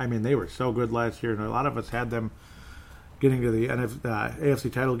 I mean, they were so good last year, and a lot of us had them getting to the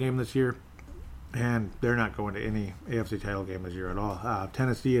AFC title game this year, and they're not going to any AFC title game this year at all.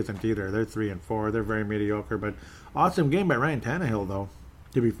 Tennessee isn't either. They're 3-4. They're very mediocre, but awesome game by Ryan Tannehill, though.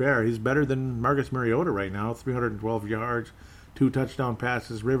 To be fair, he's better than Marcus Mariota right now. 312 yards, 2 touchdown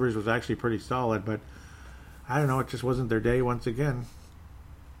passes. Rivers was actually pretty solid, but I don't know. It just wasn't their day once again.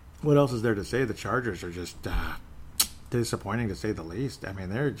 What else is there to say? The Chargers are just disappointing to say the least. I mean,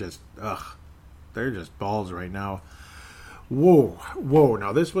 they're just balls right now. Whoa.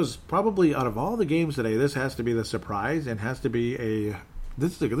 Now, this was probably, out of all the games today, this has to be the surprise and has to be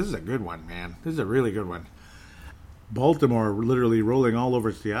this is a good one, man. This is a really good one. Baltimore literally rolling all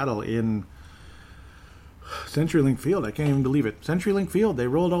over Seattle in CenturyLink Field. I can't even believe it. CenturyLink Field, they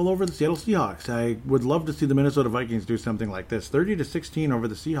rolled all over the Seattle Seahawks. I would love to see the Minnesota Vikings do something like this. 30-16 over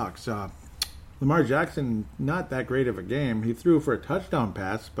the Seahawks. Lamar Jackson, not that great of a game. He threw for a touchdown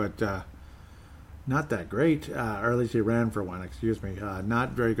pass, but not that great. Or at least he ran for one, excuse me.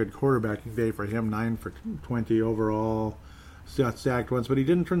 Not very good quarterbacking day for him. 9 for 20 overall. Got sacked once, but he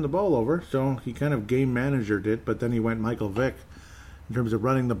didn't turn the ball over, so he kind of game managered it, but then he went Michael Vick in terms of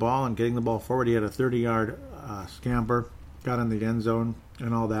running the ball and getting the ball forward. He had a 30-yard scamper, got in the end zone,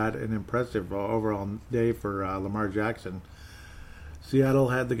 and all that. An impressive overall day for Lamar Jackson. Seattle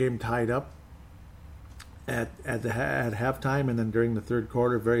had the game tied up at halftime, and then during the third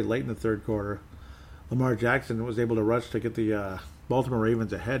quarter, very late in the third quarter, Lamar Jackson was able to rush to get the Baltimore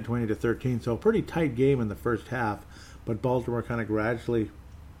Ravens ahead 20-13. So a pretty tight game in the first half, but Baltimore kind of gradually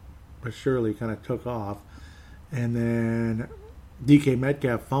but surely kind of took off. And then DK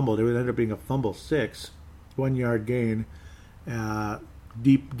Metcalf fumbled. It would end up being a fumble 6, 1-yard gain,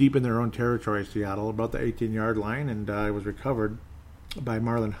 deep in their own territory, Seattle, about the 18-yard line, and it was recovered by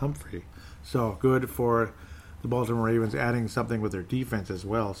Marlon Humphrey. So good for the Baltimore Ravens, adding something with their defense as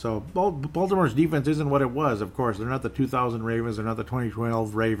well. So Baltimore's defense isn't what it was, of course. They're not the 2000 Ravens, they're not the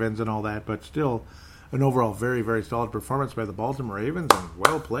 2012 Ravens and all that, but still an overall very, very solid performance by the Baltimore Ravens, and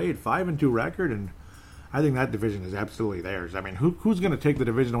well played, 5-2 record, and I think that division is absolutely theirs. I mean, who's going to take the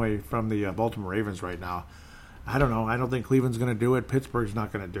division away from the Baltimore Ravens right now? I don't know. I don't think Cleveland's going to do it. Pittsburgh's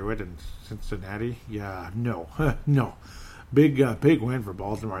not going to do it, and Cincinnati, no. Big win for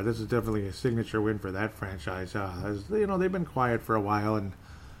Baltimore. This is definitely a signature win for that franchise. As you know, they've been quiet for a while, and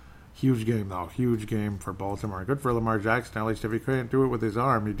huge game though. Huge game for Baltimore. Good for Lamar Jackson. At least if he couldn't do it with his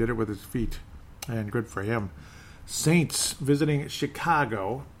arm, he did it with his feet, and good for him. Saints visiting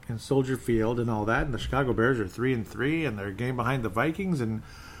Chicago in Soldier Field and all that, and the Chicago Bears are 3-3, and they're a game behind the Vikings. And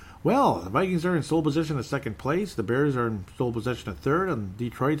well, the Vikings are in sole position of second place. The Bears are in sole position of third, and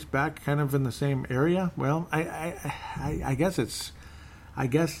Detroit's back kind of in the same area. Well, I guess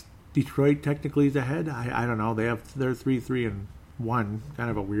Detroit technically is ahead. I don't know. They're 3-1, kind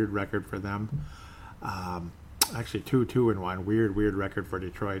of a weird record for them. Actually 2-1, weird record for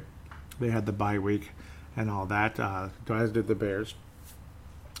Detroit. They had the bye week and all that. As did the Bears.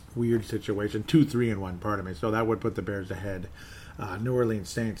 Weird situation. 2-3-1, pardon me. So that would put the Bears ahead. New Orleans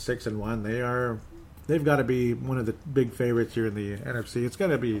Saints 6-1. They've got to be one of the big favorites here in the NFC. It's got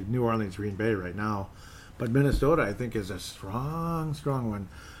to be New Orleans, Green Bay right now, but Minnesota I think is a strong one.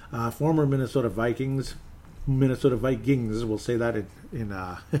 Former Minnesota Vikings. We'll say that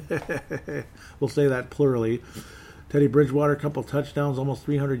we'll say that plurally. Teddy Bridgewater, a couple touchdowns, almost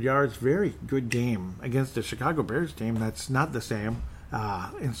 300 yards. Very good game against the Chicago Bears team. That's not the same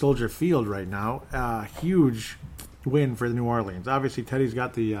in Soldier Field right now. Huge win for the New Orleans. Obviously, Teddy's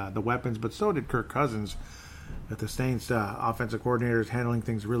got the weapons, but so did Kirk Cousins. At the Saints offensive coordinator is handling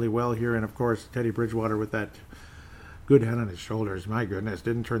things really well here, and of course, Teddy Bridgewater with that good head on his shoulders. My goodness,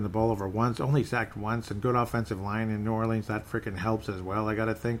 didn't turn the ball over once, only sacked once, and good offensive line in New Orleans. That freaking helps as well, I got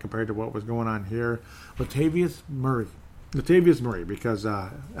to think, compared to what was going on here. Latavius Murray, because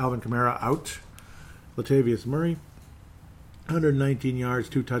Alvin Kamara out. Latavius Murray, 119 yards,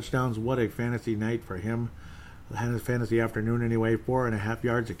 2 touchdowns. What a fantasy night for him. Had a fantasy afternoon anyway, 4.5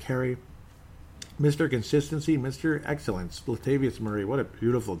 yards a carry. Mr. Consistency, Mr. Excellence, Latavius Murray. What a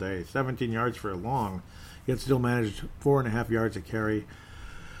beautiful day. 17 yards for a long, yet still managed 4.5 yards a carry.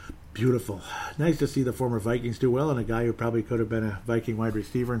 Beautiful. Nice to see the former Vikings do well, and a guy who probably could have been a Viking wide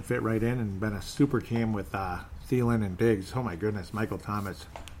receiver and fit right in and been a super team with Thielen and Diggs. Oh my goodness, Michael Thomas.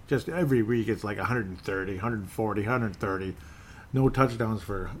 Just every week it's like 130, 140, 130. No touchdowns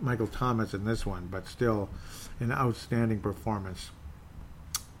for Michael Thomas in this one, but still an outstanding performance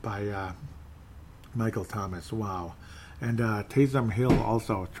by Michael Thomas. Wow. And Taysom Hill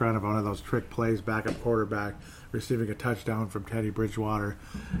also trying one of those trick plays, backup quarterback, receiving a touchdown from Teddy Bridgewater.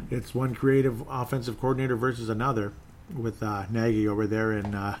 It's one creative offensive coordinator versus another with Nagy over there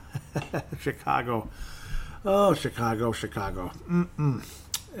in Chicago. Oh, Chicago.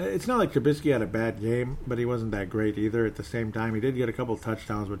 It's not like Trubisky had a bad game, but he wasn't that great either. At the same time, he did get a couple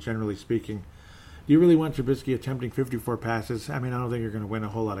touchdowns, but generally speaking, do you really want Trubisky attempting 54 passes? I mean, I don't think you're going to win a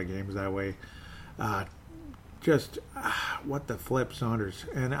whole lot of games that way. What the flip, Saunders.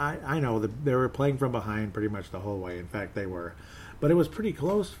 And I know that they were playing from behind pretty much the whole way. In fact, they were. But it was pretty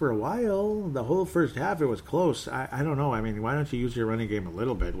close for a while. The whole first half, it was close. I don't know. I mean, why don't you use your running game a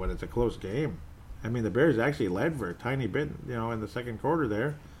little bit when it's a close game? I mean, the Bears actually led for a tiny bit, in the second quarter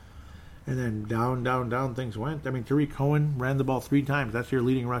there. And then down things went. I mean, Tariq Cohen ran the ball 3 times. That's your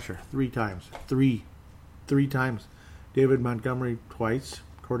leading rusher. 3 times. Three times. David Montgomery twice.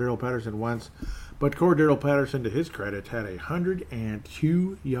 Cordero Patterson once. But Cordero Patterson, to his credit, had a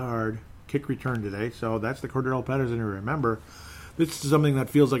 102-yard kick return today. So that's the Cordero Patterson you remember. This is something that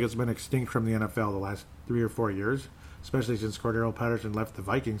feels like it's been extinct from the NFL the last 3 or 4 years, especially since Cordero Patterson left the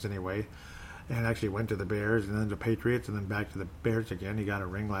Vikings anyway and actually went to the Bears and then the Patriots and then back to the Bears again. He got a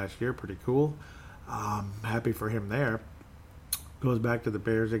ring last year. Pretty cool. Happy for him there. Goes back to the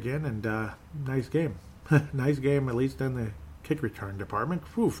Bears again, and nice game. Nice game, at least in the kick return department.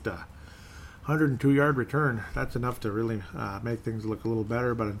 102-yard return. That's enough to really make things look a little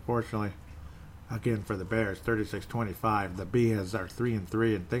better, but unfortunately, again, for the Bears, 36-25. The Bears are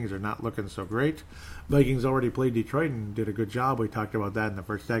 3-3, and things are not looking so great. Vikings already played Detroit and did a good job. We talked about that in the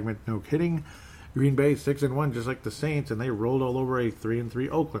first segment. No kidding. Green Bay 6-1, just like the Saints, and they rolled all over a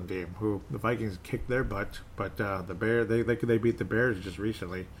 3-3 Oakland team, who the Vikings kicked their butt. But the Bears, they beat the Bears just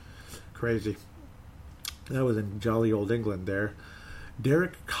recently. Crazy. That was in jolly old England there.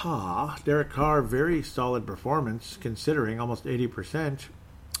 Derek Carr, very solid performance, considering almost 80%.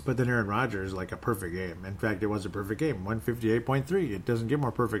 But then Aaron Rodgers, like a perfect game. In fact, it was a perfect game. 158.3. It doesn't get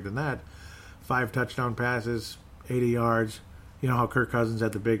more perfect than that. 5 touchdown passes, 80 yards. You know how Kirk Cousins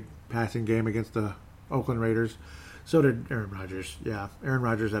had the big passing game against the Oakland Raiders? So did Aaron Rodgers. Yeah, Aaron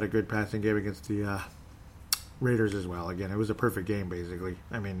Rodgers had a good passing game against the Raiders as well. Again, it was a perfect game, basically.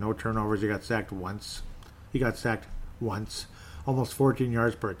 I mean, no turnovers. He got sacked once. Almost 14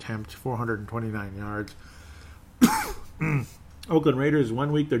 yards per attempt, 429 yards. Oakland Raiders,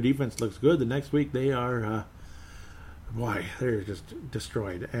 1 week their defense looks good. The next week they are, they're just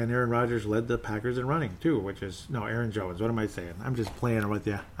destroyed. And Aaron Rodgers led the Packers in running too, Aaron Jones. What am I saying? I'm just playing with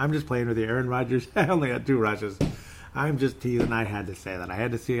you. Aaron Rodgers, I only had 2 rushes. I'm just teasing. I had to say that. I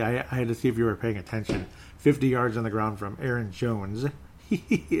had to see if you were paying attention. 50 yards on the ground from Aaron Jones.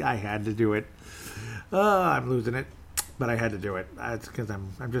 I had to do it. I'm losing it, but I had to do it. It's because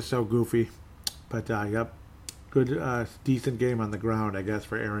I'm just so goofy. But yep. Good, decent game on the ground, I guess,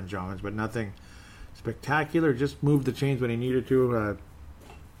 for Aaron Jones, but nothing spectacular. Just moved the chains when he needed to.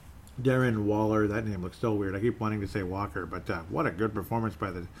 Darren Waller, that name looks so weird. I keep wanting to say Walker, but what a good performance by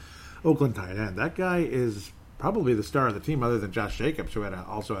the Oakland tight end. That guy is probably the star of the team, other than Josh Jacobs, who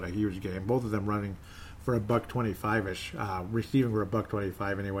also had a huge game. Both of them running for $125-ish, receiving for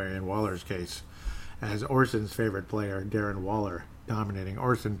 $125 anyway. In Waller's case, as Orson's favorite player, Darren Waller, dominating.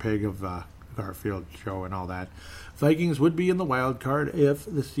 Orson Pig of Garfield show and all that. Vikings would be in the wild card if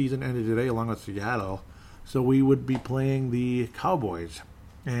the season ended today, along with Seattle. So we would be playing the Cowboys,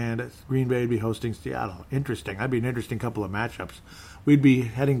 and Green Bay would be hosting Seattle. Interesting. That'd be an interesting couple of matchups. We'd be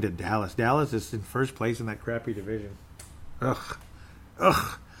heading to Dallas. Dallas is in first place in that crappy division. Ugh.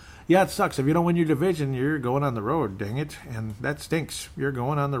 Yeah, it sucks. If you don't win your division, you're going on the road, dang it. And that stinks. You're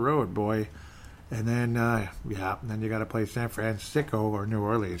going on the road, boy. And then, then you got to play San Francisco or New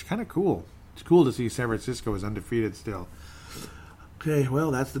Orleans. Kind of cool. It's cool to see San Francisco is undefeated still. Okay,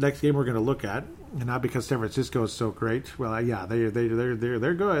 well, that's the next game we're going to look at. and not because San Francisco is so great. Well, yeah, they're good.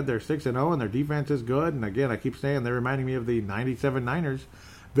 They're 6-0, and their defense is good. And again, I keep saying they're reminding me of the '97 Niners.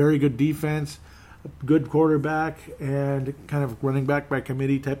 Very good defense, good quarterback, and kind of running back by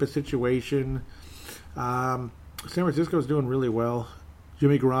committee type of situation. San Francisco is doing really well.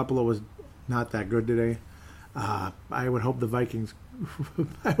 Jimmy Garoppolo was not that good today. I would hope the Vikings.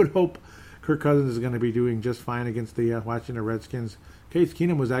 I would hope Kirk Cousins is going to be doing just fine against the Washington Redskins. Case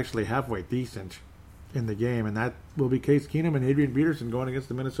Keenum was actually halfway decent in the game, and that will be Case Keenum and Adrian Peterson going against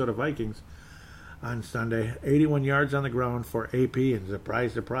the Minnesota Vikings on Sunday. 81 yards on the ground for AP, and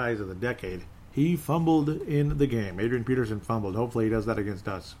surprise, surprise of the decade. He fumbled in the game. Adrian Peterson fumbled. Hopefully he does that against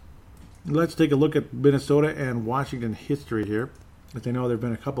us. Let's take a look at Minnesota and Washington history here. As I know, there have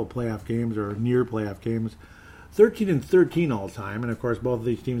been a couple playoff games or near playoff games. 13-13 all time, and of course both of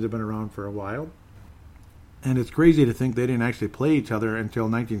these teams have been around for a while. And it's crazy to think they didn't actually play each other until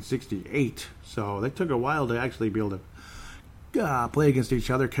 1968. So they took a while to actually be able to play against each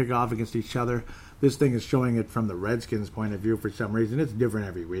other, kick off against each other. This thing is showing it from the Redskins' point of view for some reason. It's different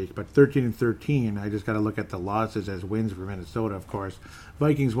every week, but 13-13, I just got to look at the losses as wins for Minnesota, of course.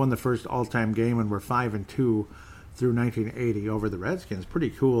 Vikings won the first all-time game and were 5-2 through 1980 over the Redskins. Pretty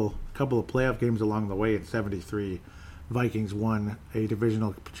cool. A couple of playoff games along the way in '73. Vikings won a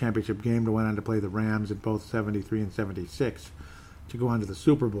divisional championship game to went on to play the Rams in both 73 and 76 to go on to the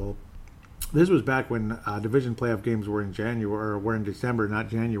Super Bowl. This was back when division playoff games were in January, or were in December, not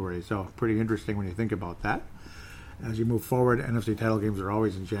January. So pretty interesting when you think about that. As you move forward, NFC title games are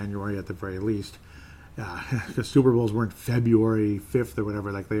always in January at the very least. The Super Bowls weren't February 5th or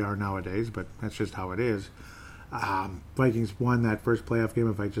whatever like they are nowadays, but that's just how it is. Vikings won that first playoff game,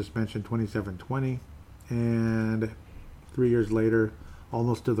 if I just mentioned, 27-20, and 3 years later,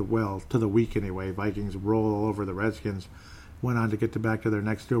 almost to the week anyway, Vikings roll all over the Redskins. Went on to get back to their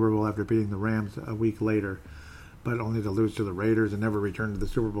next Super Bowl after beating the Rams a week later, but only to lose to the Raiders and never return to the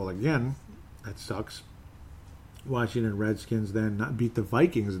Super Bowl again. That sucks. Washington Redskins then beat the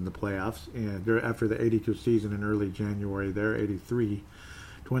Vikings in the playoffs, and after the '82 season in early January, there, '83,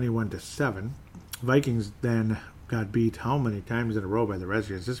 21-7. Vikings then got beat how many times in a row by the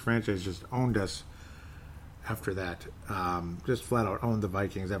Redskins? This franchise just owned us after that. Just flat out owned the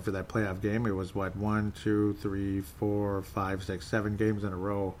Vikings after that playoff game. It was, 1, 2, 3, 4, 5, 6, 7 games in a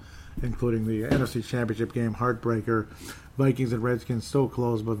row, including the NFC Championship game, heartbreaker. Vikings and Redskins so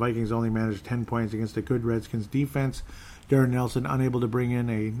close, but Vikings only managed 10 points against a good Redskins defense. Darren Nelson unable to bring in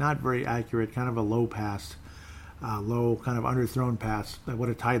a not very accurate, kind of a low pass, low kind of underthrown pass that would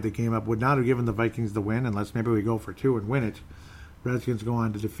have tied the game up. Would not have given the Vikings the win unless maybe we go for 2 and win it. Redskins go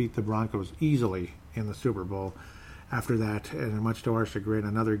on to defeat the Broncos easily in the Super Bowl. After that, and much to our chagrin,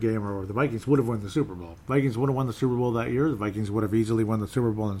 another game where the Vikings would have won the Super Bowl. Vikings would have won the Super Bowl that year. The Vikings would have easily won the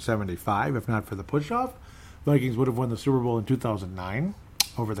Super Bowl in '75, if not for the push-off. Vikings would have won the Super Bowl in 2009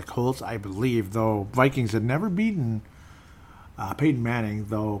 over the Colts, I believe, though Vikings had never beaten Peyton Manning,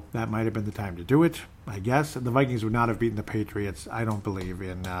 though that might have been the time to do it, I guess. The Vikings would not have beaten the Patriots, I don't believe,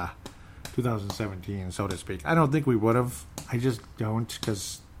 in 2017, so to speak. I don't think we would have. I just don't,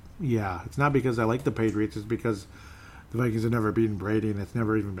 because, yeah, it's not because I like the Patriots. It's because the Vikings have never beaten Brady, and it's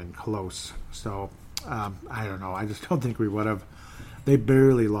never even been close. So, I don't know. I just don't think we would have. They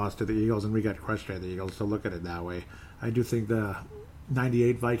barely lost to the Eagles, and we got crushed by the Eagles, so look at it that way. I do think the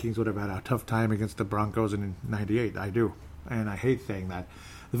 98 Vikings would have had a tough time against the Broncos in 98. I do, and I hate saying that.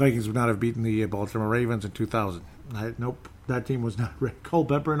 The Vikings would not have beaten the Baltimore Ravens in 2000. Nope, that team was not ready.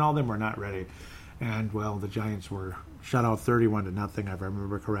 Culpepper and all them were not ready. And, well, the Giants were shut out 31-0, if I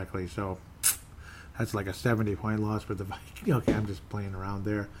remember correctly. So that's like a 70-point loss for the Vikings. Okay, I'm just playing around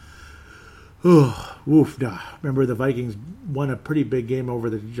there. Remember, the Vikings won a pretty big game over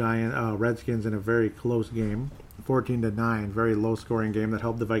the Redskins in a very close game, 14-9, very low-scoring game that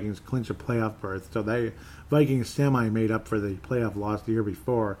helped the Vikings clinch a playoff berth. So the Vikings semi-made up for the playoff loss the year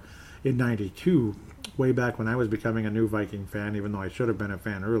before in '92, way back when I was becoming a new Viking fan, even though I should have been a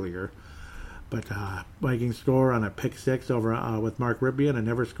fan earlier. But Vikings score on a pick six over with Mark Ripien and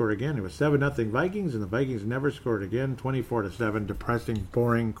never scored again. It was 7-0 Vikings, and the Vikings never scored again. 24-7, depressing,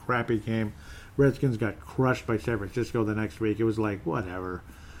 boring, crappy game. Redskins got crushed by San Francisco the next week. It was like, whatever.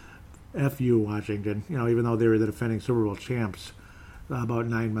 F you, Washington. You know, even though they were the defending Super Bowl champs about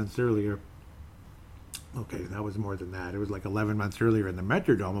 9 months earlier. Okay, that was more than that. It was like 11 months earlier in the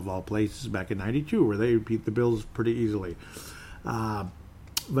Metrodome, of all places, back in '92, where they beat the Bills pretty easily.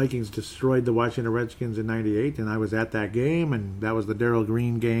 Vikings destroyed the Washington Redskins in '98, and I was at that game, and that was the Darrell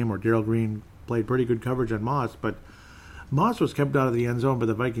Green game, where Darrell Green played pretty good coverage on Moss, but Moss was kept out of the end zone, but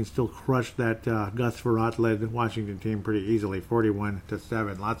the Vikings still crushed that Gus Frerotte-led Washington team pretty easily,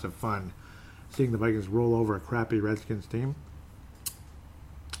 41-7. Lots of fun seeing the Vikings roll over a crappy Redskins team.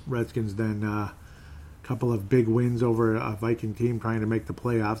 Redskins then a couple of big wins over a Viking team trying to make the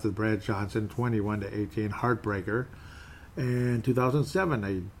playoffs with Brad Johnson, 21-18, heartbreaker. And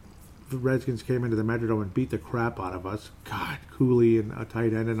 2007, the Redskins came into the Metrodome and beat the crap out of us. God, Cooley and a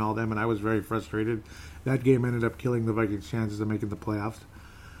tight end and all them, and I was very frustrated. That game ended up killing the Vikings' chances of making the playoffs.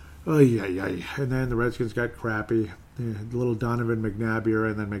 Oh, yeah. And then the Redskins got crappy. The little Donovan McNabb era,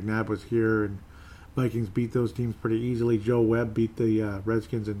 and then McNabb was here, and Vikings beat those teams pretty easily. Joe Webb beat the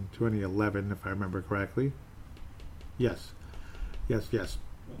Redskins in 2011, if I remember correctly. Yes. Because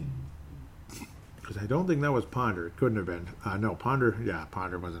I don't think that was Ponder. It couldn't have been. No, Ponder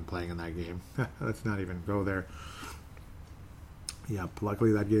wasn't playing in that game. Let's not even go there. Yeah,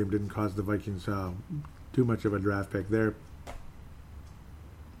 luckily that game didn't cause the Vikings too much of a draft pick there.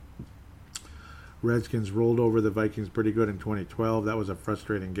 Redskins rolled over the Vikings pretty good in 2012. That was a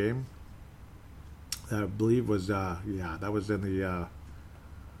frustrating game. I believe was that was in the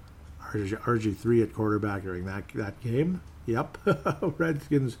RG3 at quarterback during that game. Yep.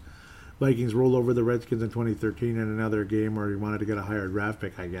 Vikings rolled over the Redskins in 2013 in another game where we wanted to get a higher draft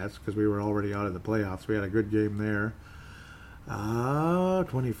pick, I guess, because we were already out of the playoffs. We had a good game there.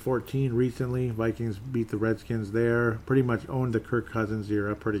 2014 recently, Vikings beat the Redskins there. Pretty much owned the Kirk Cousins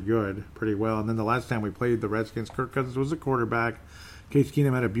era pretty well. And then the last time we played the Redskins, Kirk Cousins was the quarterback. Case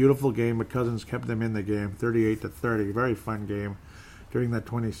Keenum had a beautiful game, but Cousins kept them in the game, 38-30. Very fun game during that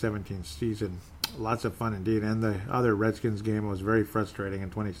 2017 season. Lots of fun indeed. And the other Redskins game was very frustrating in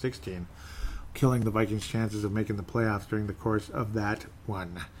 2016, killing the Vikings' chances of making the playoffs during the course of that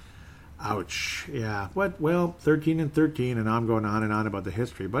one. Ouch. Yeah. What? Well, 13-13, and I'm going on and on about the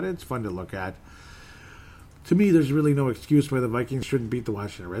history, but it's fun to look at. To me, there's really no excuse why the Vikings shouldn't beat the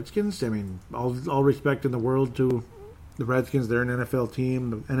Washington Redskins. I mean, all respect in the world to the Redskins. They're an NFL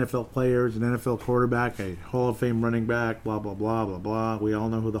team, NFL players, an NFL quarterback, a Hall of Fame running back, blah, blah, blah, blah, blah. We all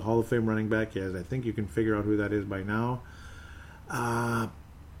know who the Hall of Fame running back is. I think you can figure out who that is by now.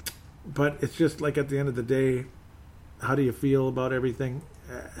 But it's just like at the end of the day, how do you feel about everything?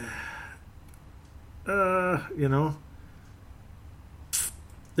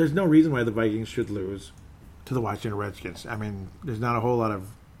 There's no reason why the Vikings should lose to the Washington Redskins. I mean, there's not a whole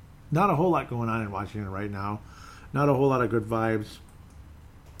lot going on in Washington right now. Not a whole lot of good vibes.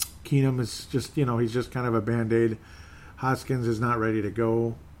 Keenum is just, he's just kind of a Band-Aid. Hoskins is not ready to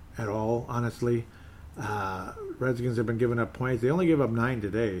go at all, honestly. Redskins have been giving up points. They only gave up 9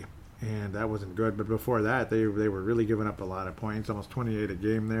 today, and that wasn't good. But before that, they were really giving up a lot of points, almost 28 a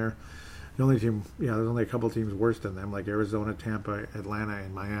game there. The only team, there's only a couple teams worse than them, like Arizona, Tampa, Atlanta,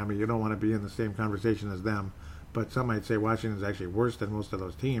 and Miami. You don't want to be in the same conversation as them. But some might say Washington's actually worse than most of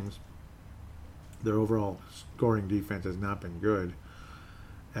those teams. Their overall scoring defense has not been good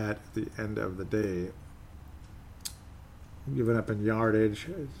at the end of the day. Giving up in yardage.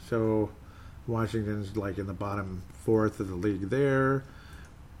 So Washington's like in the bottom fourth of the league there.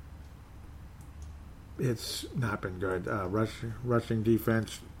 It's not been good. Rushing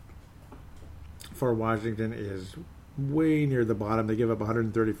defense for Washington is way near the bottom. They give up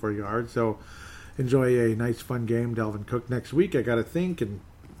 134 yards. So enjoy a nice, fun game. Dalvin Cook next week, I got to think. And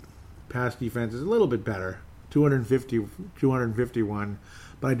pass defense is a little bit better. 251.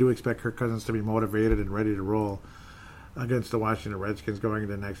 But I do expect Kirk Cousins to be motivated and ready to roll against the Washington Redskins going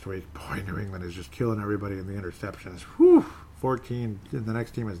into next week. Boy, New England is just killing everybody in the interceptions. 14. And the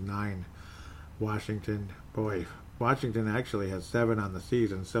next team is 9. Washington. Boy, Washington actually has 7 on the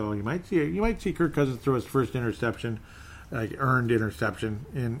season. So you might see Kirk Cousins throw his first interception, like earned interception,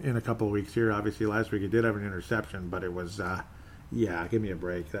 in a couple of weeks here. Obviously, last week he did have an interception, but it was, give me a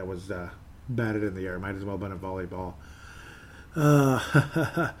break. That was batted in the air. Might as well have been a volleyball.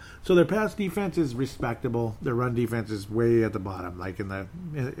 So their pass defense is respectable. Their run defense is way at the bottom, like in the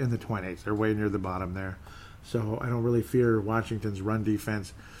 20s. They're way near the bottom there. So I don't really fear Washington's run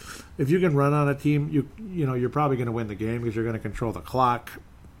defense. If you can run on a team, you're probably going to win the game because you're going to control the clock.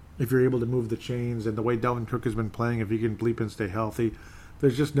 If you're able to move the chains and the way Dalvin Cook has been playing, if he can bleep and stay healthy,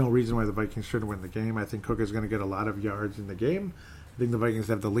 there's just no reason why the Vikings shouldn't win the game. I think Cook is going to get a lot of yards in the game. I think the Vikings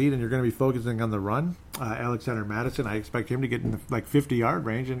have the lead, and you're going to be focusing on the run. Alexander Mattison, I expect him to get in the 50-yard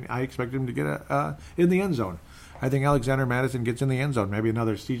range, and I expect him to get in the end zone. I think Alexander Mattison gets in the end zone. Maybe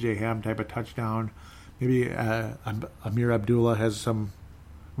another C.J. Ham type of touchdown. Maybe Amir Abdullah has some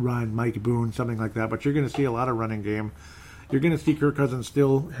run, Mike Boone, something like that. But you're going to see a lot of running game. You're going to see Kirk Cousins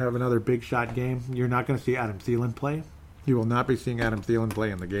still have another big shot game. You're not going to see Adam Thielen play. You will not be seeing Adam Thielen play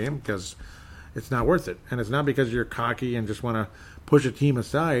in the game because it's not worth it. And it's not because you're cocky and just want to push a team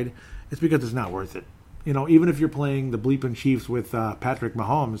aside. It's because it's not worth it. even if you're playing the bleeping Chiefs with Patrick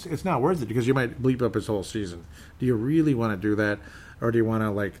Mahomes, it's not worth it because you might bleep up his whole season. Do you really want to do that? Or do you want to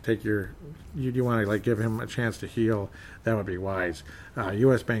do you want to give him a chance to heal? That would be wise.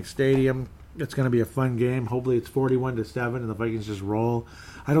 U.S. Bank Stadium, it's going to be a fun game. Hopefully it's 41-7 and the Vikings just roll.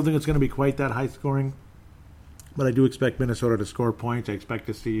 I don't think it's going to be quite that high scoring, but I do expect Minnesota to score points. I expect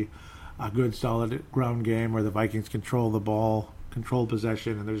to see a good, solid ground game where the Vikings control the ball, control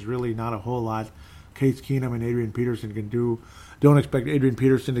possession, and there's really not a whole lot Case Keenum and Adrian Peterson can do. Don't expect Adrian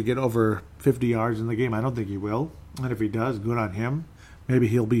Peterson to get over 50 yards in the game. I don't think he will. And if he does, good on him. Maybe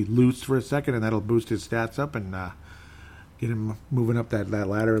he'll be loose for a second, and that'll boost his stats up and get him moving up that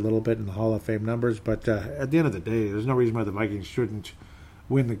ladder a little bit in the Hall of Fame numbers. But at the end of the day, there's no reason why the Vikings shouldn't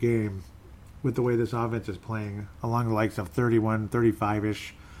win the game with the way this offense is playing, along the likes of 31,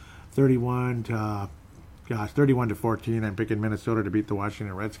 35-ish, 31 to 14. I'm picking Minnesota to beat the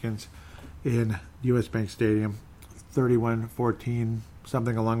Washington Redskins in U.S. Bank Stadium, 31-14,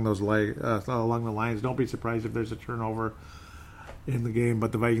 something along along the lines. Don't be surprised if there's a turnover in the game,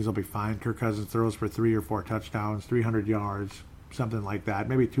 but the Vikings will be fine. Kirk Cousins throws for 3 or 4 touchdowns, 300 yards, something like that,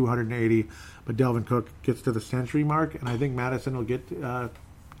 maybe 280. But Delvin Cook gets to the century mark, and I think Madison will get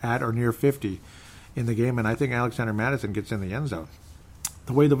at or near 50 in the game, and I think Alexander Madison gets in the end zone.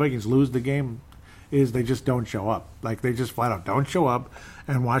 The way the Vikings lose the game is they just don't show up. They just flat out don't show up,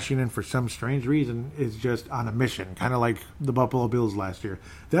 and Washington, for some strange reason, is just on a mission, kind of like the Buffalo Bills last year.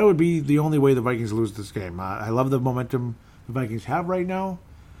 That would be the only way the Vikings lose this game. I love the momentum the Vikings have right now.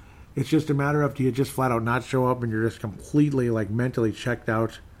 It's just a matter of, do you just flat out not show up and you're just completely mentally checked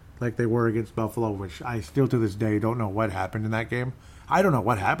out like they were against Buffalo, which I still to this day don't know what happened in that game. I don't know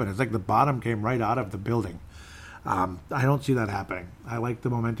what happened. It's like the bottom came right out of the building. I don't see that happening. I like the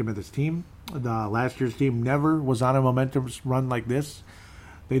momentum of this team. The last year's team never was on a momentum run like this.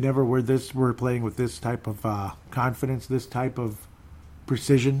 They never were playing with this type of confidence, this type of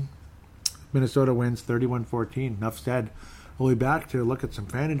precision. Minnesota wins 31-14. Enough said. We'll be back to look at some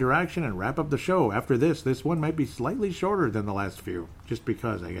fan interaction and wrap up the show. After this one might be slightly shorter than the last few, just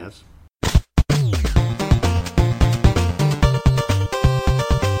because, I guess.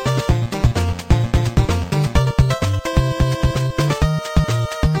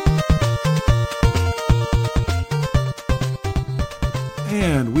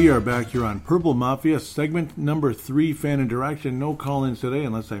 And we are back here on Purple Mafia, segment number 3, fan interaction. No call-ins today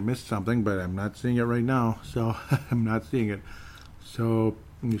unless I missed something, but I'm not seeing it right now, so I'm not seeing it. So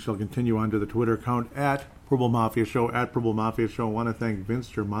we shall continue on to the Twitter account at Purple Mafia Show, at Purple Mafia Show. I want to thank Vince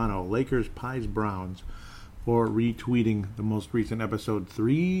Germano, Lakers, Pies, Browns, for retweeting the most recent episode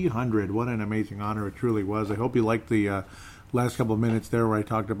 300. What an amazing honor it truly was. I hope you liked the last couple of minutes there where I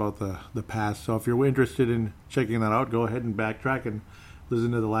talked about the past. So if you're interested in checking that out, go ahead and backtrack and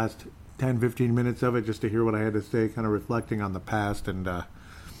listen to the last 10, 15 minutes of it just to hear what I had to say, kind of reflecting on the past and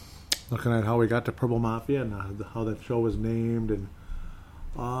looking at how we got to Purple Mafia and how that show was named, and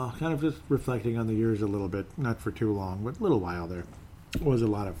kind of just reflecting on the years a little bit. Not for too long, but a little while there. It was a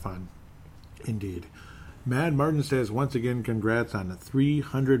lot of fun, indeed. Mad Martin says, once again, congrats on the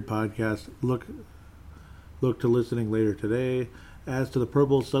 300 podcasts. Look to listening later today. As to the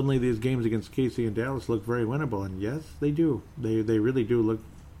Purple, suddenly these games against KC and Dallas look very winnable. And yes, they do. They really do look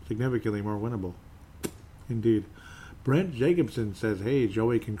significantly more winnable. Indeed. Brent Jacobson says, hey,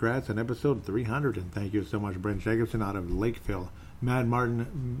 Joey, congrats on episode 300. And thank you so much, Brent Jacobson out of Lakeville. Mad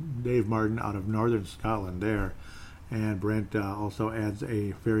Martin, Dave Martin out of northern Scotland there. And Brent also adds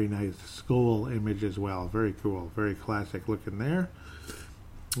a very nice skull image as well. Very cool. Very classic looking there.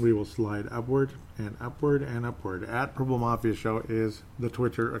 We will slide upward and upward and upward. At Purple Mafia Show is the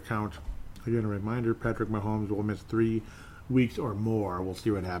Twitter account. Again, a reminder, Patrick Mahomes will miss 3 weeks or more. We'll see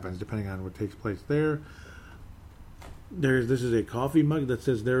what happens depending on what takes place there. This is a coffee mug that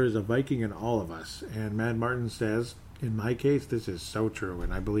says there is a Viking in all of us. And Mad Martin says, in my case, this is so true.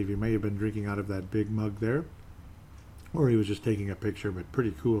 And I believe he may have been drinking out of that big mug there. Or he was just taking a picture, but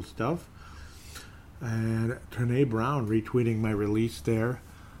pretty cool stuff. And Tanae Brown retweeting my release there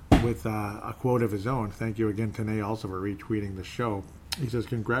with a quote of his own. Thank you again, Tanae, also for retweeting the show. He says,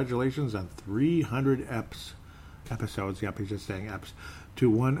 congratulations on 300 episodes. Yep, he's just saying eps. To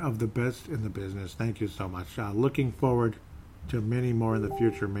one of the best in the business. Thank you so much. Looking forward to many more in the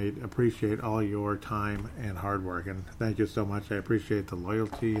future, mate. Appreciate all your time and hard work. And thank you so much. I appreciate the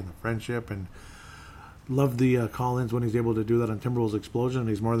loyalty and the friendship, and love the call-ins when he's able to do that on Timberwolves Explosion, and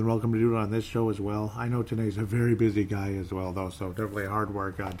he's more than welcome to do it on this show as well. I know Tanae's a very busy guy as well, though, so definitely hard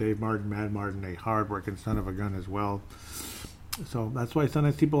work. Dave Martin, Mad Martin, a hard-working son of a gun as well. So that's why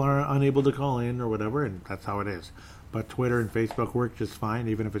sometimes people are unable to call in or whatever, and that's how it is. But Twitter and Facebook work just fine,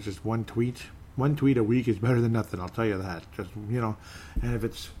 even if it's just one tweet. one tweet a week is better than nothing. I'll tell you that. Just, and if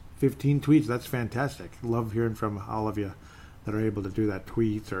it's 15 tweets, that's fantastic. Love hearing from all of you that are able to do that,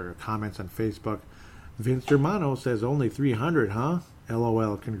 tweets or comments on Facebook. Vince Germano says only 300, huh?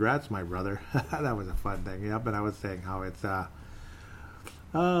 LOL. Congrats, my brother. That was a fun thing. Yep. And I was saying how it's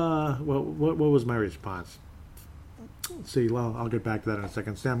what was my response? Let's see. Well, I'll get back to that in a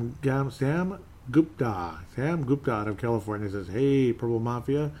second. Sam Gupta out of California says, "Hey, Purple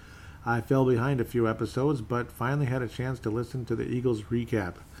Mafia. I fell behind a few episodes, but finally had a chance to listen to the Eagles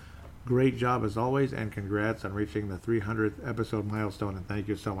recap. Great job as always, and congrats on reaching the 300th episode milestone. And thank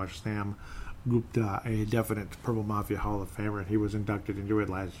you so much, Sam Gupta, a definite Purple Mafia Hall of Famer. He was inducted into it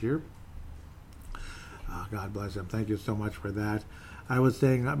last year. God bless him. Thank you so much for that. I was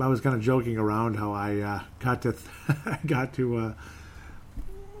kind of joking around how I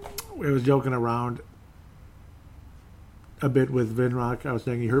was joking around a bit with Vinrock. I was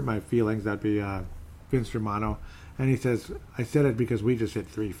saying he hurt my feelings. That'd be Vince Germano. And he says, I said it because we just hit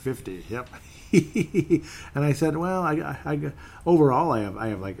 350. Yep. And I said, well, I overall I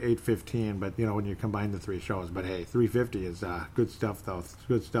have like 815, but when you combine the three shows, but hey, 350 is good stuff though. It's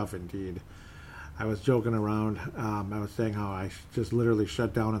good stuff indeed. I was joking around. I was saying how I just literally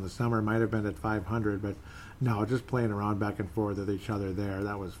shut down in the summer. Might have been at 500, but no, just playing around back and forth with each other there.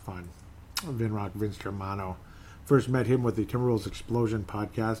 That was fun. Vinrock, Vince Germano. First met him with the Timberwolves Explosion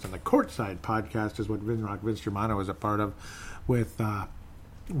podcast, and the Courtside podcast is what Vince Germano is a part of with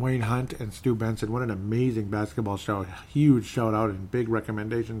Wayne Hunt and Stu Benson. What an amazing basketball show. Huge shout out and big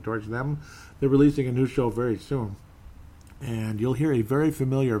recommendation towards them. They're releasing a new show very soon, and you'll hear a very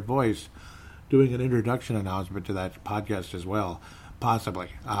familiar voice doing an introduction announcement to that podcast as well. Possibly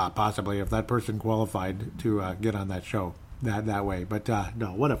if that person qualified to get on that show that way. But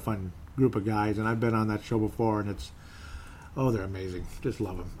no, what a fun group of guys, and I've been on that show before, and they're amazing. Just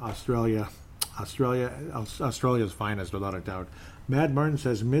love them. Australia's finest, without a doubt. Mad Martin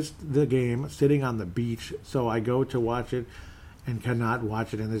says, missed the game sitting on the beach, so I go to watch it and cannot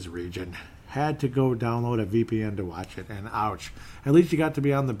watch it in this region. Had to go download a VPN to watch it, and ouch. At least you got to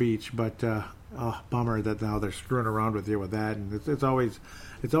be on the beach, but bummer that now they're screwing around with you with that, and it's always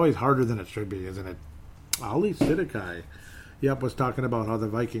harder than it should be, isn't it? Ali Sidikai, was talking about how the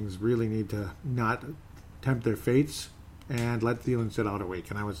Vikings really need to not tempt their fates and let Thielen sit out a week,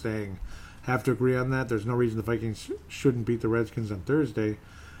 and I was saying, have to agree on that. There's no reason the Vikings shouldn't beat the Redskins on Thursday.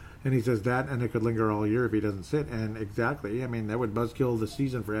 And he says that, and it could linger all year if he doesn't sit. And exactly, I mean, that would buzzkill the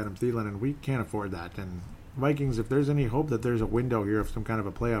season for Adam Thielen, and we can't afford that. And Vikings, if there's any hope that there's a window here of some kind of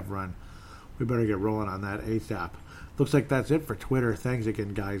a playoff run, we better get rolling on that ASAP. Looks like that's it for Twitter. Thanks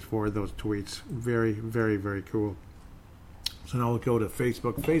again, guys, for those tweets. Very, very, very cool. So now we'll go to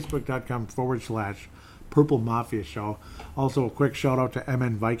Facebook, facebook.com/Purple Mafia Show. Also, a quick shout out to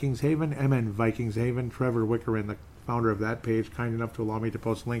MN Vikings Haven. Trevor Wickerin, the founder of that page, kind enough to allow me to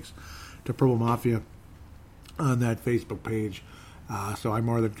post links to Purple Mafia on that Facebook page. So I'm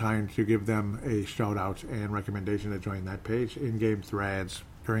more than kind to give them a shout out and recommendation to join that page. In-game threads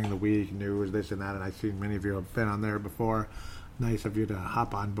during the week, news, this and that, and I've seen many of you have been on there before. Nice of you to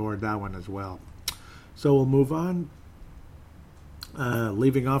hop on board that one as well. So we'll move on.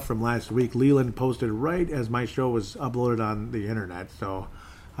 Leaving off from last week, Leland posted right as my show was uploaded on the internet, so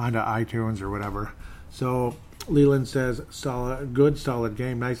onto iTunes or whatever. So Leland says, solid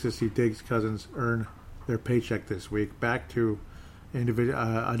game. Nice to see Diggs Cousins earn their paycheck this week. Back to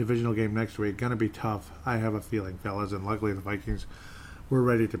a divisional game next week. Gonna be tough, I have a feeling, fellas, and luckily the Vikings were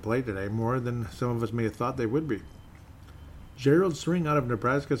ready to play today, more than some of us may have thought they would be. Gerald String out of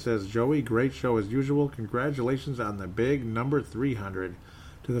Nebraska says, Joey, great show as usual. Congratulations on the big number 300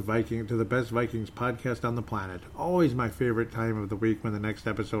 to the best Vikings podcast on the planet. Always my favorite time of the week when the next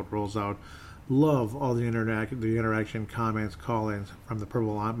episode rolls out. Love all the interaction, comments, call-ins from the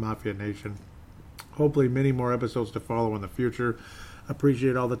Purple Mafia Nation. Hopefully many more episodes to follow in the future.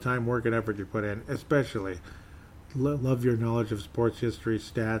 Appreciate all the time, work, and effort you put in. Especially love your knowledge of sports history,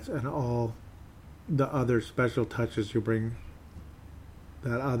 stats, and all the other special touches you bring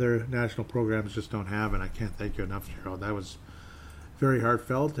that other national programs just don't have, and I can't thank you enough, Gerald. That was very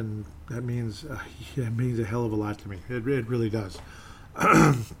heartfelt, and that means a hell of a lot to me. It really does.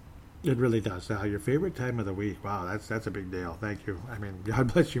 It really does. Your favorite time of the week. Wow, that's a big deal. Thank you. I mean,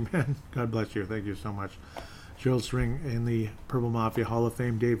 God bless you, man. God bless you. Thank you so much. Gerald String in the Purple Mafia Hall of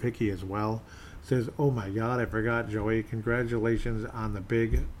Fame. Dave Hickey as well says, oh my God, I forgot, Joey. Congratulations on the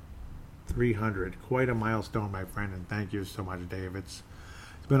big 300. Quite a milestone, my friend, and thank you so much, Dave. It's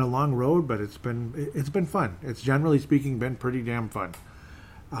been a long road, but it's been fun. It's generally speaking been pretty damn fun.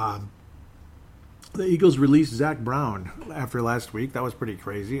 The Eagles released Zach Brown after last week. That was pretty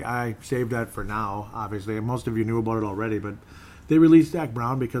crazy. I saved that for now, obviously. Most of you knew about it already, but they released Zach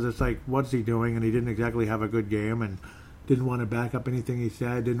Brown because it's like, what's he doing? And he didn't exactly have a good game and didn't want to back up anything he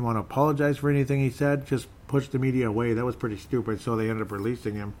said, didn't want to apologize for anything he said, just pushed the media away. That was pretty stupid, so they ended up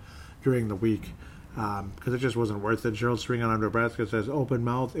releasing him during the week because it just wasn't worth it. Gerald String on Nebraska says, open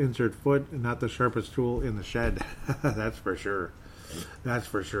mouth, insert foot, not the sharpest tool in the shed. That's for sure. That's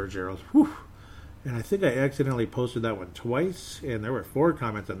for sure, Gerald. Whew. And I think I accidentally posted that one twice, and there were 4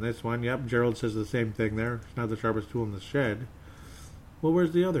 comments on this one. Yep, Gerald says the same thing there. It's not the sharpest tool in the shed. Well,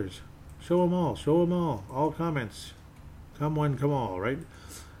 where's the others? Show them all. Show them all. All comments. Come one, come all, right?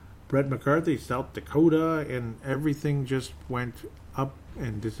 Brett McCarthy, South Dakota, and everything just went up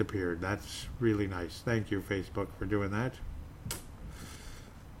and disappeared. That's really nice. Thank you, Facebook, for doing that.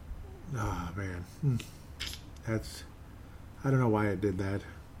 Oh, man. I don't know why I did that.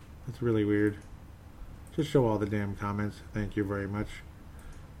 That's really weird. Just show all the damn comments. Thank you very much.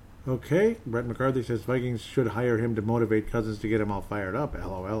 Okay, Brett McCarthy says Vikings should hire him to motivate Cousins to get him all fired up.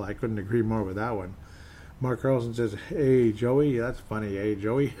 LOL, I couldn't agree more with that one. Mark Carlson says, hey, Joey, that's funny, hey,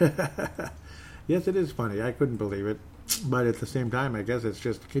 Joey. Yes, it is funny. I couldn't believe it. But at the same time, I guess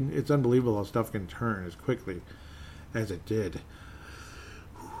it's unbelievable how stuff can turn as quickly as it did.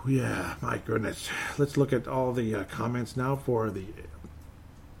 Yeah, my goodness. Let's look at all the comments now for the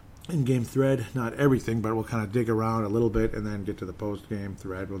in-game thread. Not everything, but we'll kind of dig around a little bit and then get to the post-game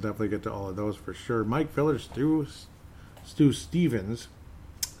thread. We'll definitely get to all of those for sure. Mike Filler, Stu Stevens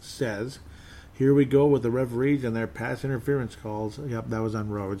says, here we go with the referees and their pass interference calls. Yep, that was on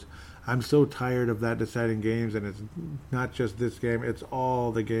Rhodes. I'm so tired of that deciding games, and it's not just this game. It's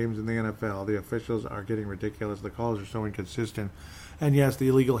all the games in the NFL. The officials are getting ridiculous. The calls are so inconsistent. And yes, the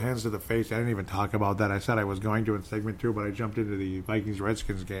illegal hands to the face. I didn't even talk about that. I said I was going to in segment 2, but I jumped into the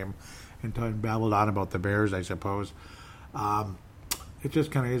Vikings-Redskins game and babbled on about the Bears, I suppose. It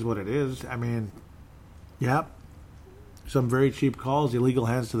just kind of is what it is. I mean, yeah, some very cheap calls. Illegal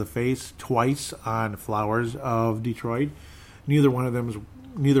hands to the face twice on Flowers of Detroit. Neither one of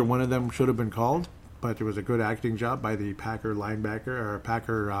them should have been called, but it was a good acting job by the Packer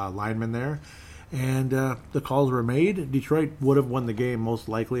lineman there. And the calls were made. Detroit would have won the game most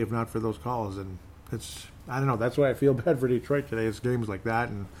likely if not for those calls. And I don't know. That's why I feel bad for Detroit today. It's games like that,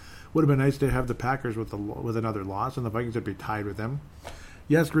 and would have been nice to have the Packers with another loss, and the Vikings would be tied with them.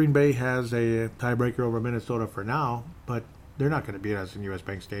 Yes, Green Bay has a tiebreaker over Minnesota for now, but they're not going to beat us in U.S.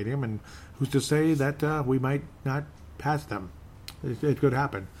 Bank Stadium. And who's to say that we might not pass them? It could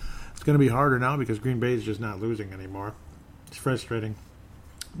happen. It's going to be harder now because Green Bay is just not losing anymore. It's frustrating.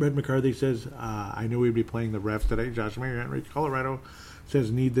 Brett McCarthy says, I knew we'd be playing the refs today. Josh Mayer, Henry, Colorado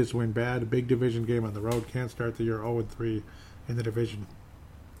says, need this win bad. A big division game on the road. Can't start the year 0-3 in the division.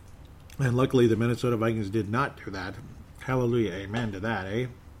 And luckily, the Minnesota Vikings did not do that. Hallelujah. Amen to that, eh?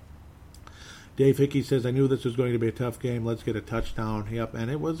 Dave Hickey says, I knew this was going to be a tough game. Let's get a touchdown. Yep, and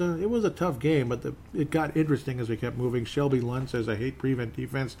it was a tough game, but it got interesting as we kept moving. Shelby Lund says, I hate prevent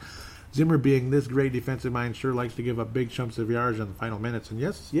defense. Zimmer, being this great defensive mind, sure likes to give up big chunks of yards in the final minutes. And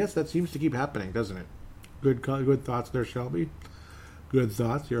yes, that seems to keep happening, doesn't it? Good thoughts there, Shelby. Good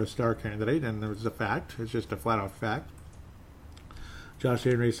thoughts. You're a star candidate, and it's a fact. It's just a flat-out fact. Josh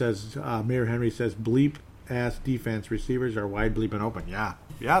Henry says, Mayor Henry says, bleep-ass defense. Receivers are wide bleeping open. Yeah,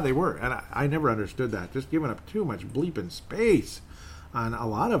 they were. And I never understood that. Just giving up too much bleeping space on a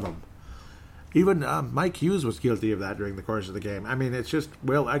lot of them. Even Mike Hughes was guilty of that during the course of the game. I mean, it's just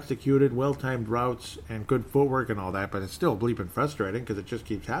well-executed, well-timed routes, and good footwork and all that, but it's still bleeping frustrating because it just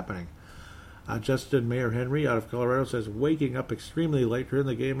keeps happening. Justin Mayor Henry out of Colorado says, waking up extremely late, turn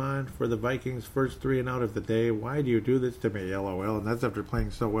the game on for the Vikings, first 3-and-out of the day. Why do you do this to me, LOL? And that's after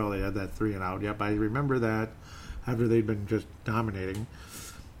playing so well they had that 3-and-out. Yep, I remember that after they'd been just dominating.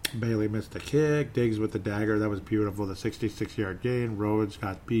 Bailey missed a kick. Diggs with the dagger. That was beautiful. The 66-yard gain. Rhodes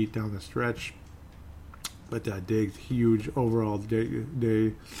got beat down the stretch. But Diggs, huge overall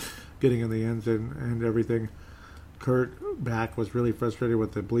day getting in the ends and everything. Kurt back was really frustrated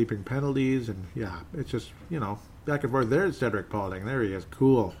with the bleeping penalties. And, yeah, it's just, back and forth. There's Cedric Paulding. There he is.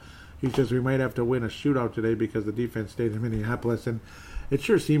 Cool. He says we might have to win a shootout today because the defense stayed in Minneapolis. And it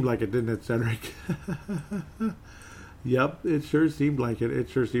sure seemed like it, didn't it, Cedric? Yep, it sure seemed like it. It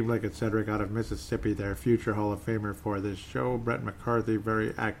sure seemed like it. Cedric out of Mississippi there, future Hall of Famer for this show. Brett McCarthy,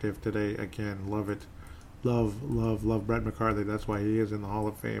 very active today. Again, love it. Love Brett McCarthy. That's why he is in the Hall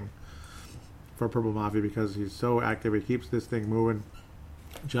of Fame for Purple Mafia, because he's so active. He keeps this thing moving.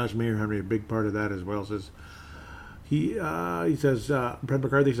 Josh Mayer Henry, a big part of that as well. Says he says Brett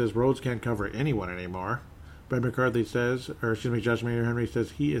McCarthy says Rhodes can't cover anyone anymore. Brad McCarthy says, or excuse me, Josh Mayer Henry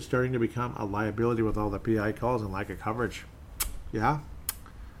says he is starting to become a liability with all the PI calls and lack of coverage. Yeah.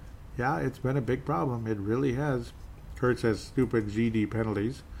 Yeah, it's been a big problem. It really has. Kurt says stupid GD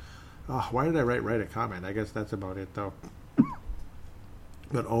penalties. Oh, why did I write a comment? I guess that's about it, though.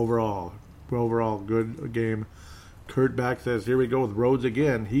 But overall, good game. Kurt back says, here we go with Rhodes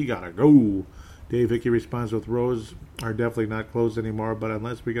again. He got to go. Dave Hickey responds with Rhodes are definitely not closed anymore, but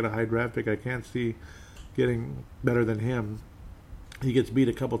unless we get a high draft pick, I can't see getting better than him. He gets beat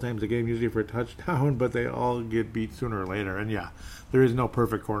a couple times a game, usually for a touchdown, but they all get beat sooner or later. And yeah, there is no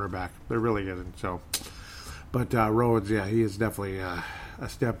perfect cornerback. There really isn't. So, but Rhodes, yeah, he is definitely a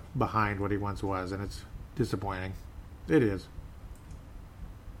step behind what he once was, and it's disappointing. It is.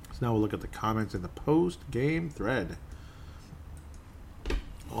 So now we'll look at the comments in the post-game thread.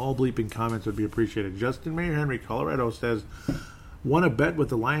 All bleeping comments would be appreciated. Justin Mayer Henry, Colorado, says, won a bet with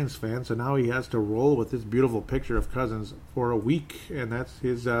the Lions fan, so now he has to roll with this beautiful picture of Cousins for a week, and that's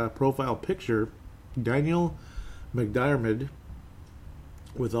his profile picture. Daniel McDiarmid,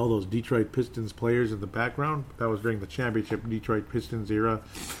 with all those Detroit Pistons players in the background. That was during the championship Detroit Pistons era.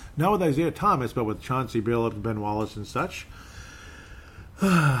 Now with Isaiah Thomas, but with Chauncey Billups, Ben Wallace, and such.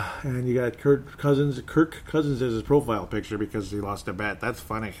 And you got Kirk Cousins as his profile picture because he lost a bet. That's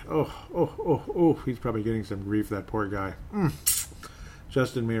funny. Oh. He's probably getting some grief, that poor guy.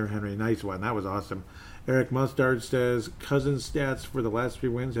 Justin Mayer Henry, nice one. That was awesome. Eric Mustard says, Cousins' stats for the last 3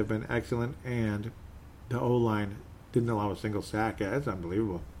 wins have been excellent, and the O-line didn't allow a single sack. Yeah, that's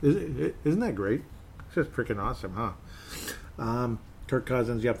unbelievable. Isn't that great? It's just freaking awesome, huh? Kirk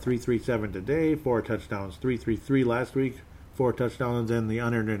Cousins, 337 today, 4 touchdowns, 333 last week. 4 touchdowns and the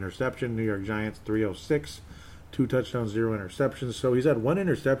unearned interception. New York Giants 306, 2 touchdowns, 0 interceptions. So he's had 1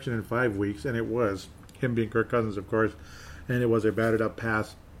 interception in 5 weeks, and it was him being Kirk Cousins, of course, and it was a batted up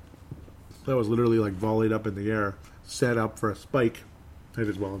pass that was literally like volleyed up in the air, set up for a spike. Might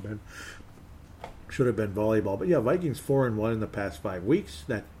as well have been. Should have been volleyball. But yeah, Vikings 4-1 in the past 5 weeks.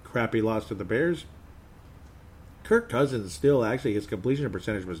 That crappy loss to the Bears. Kirk Cousins still, actually, his completion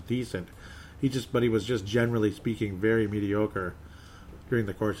percentage was decent. But he was just generally speaking very mediocre during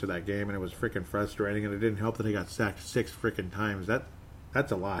the course of that game, and it was freaking frustrating. And it didn't help that he got sacked 6 freaking times.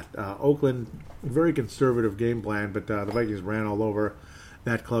 That's a lot. Oakland, very conservative game plan, but the Vikings ran all over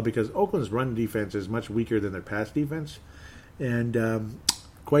that club because Oakland's run defense is much weaker than their pass defense, and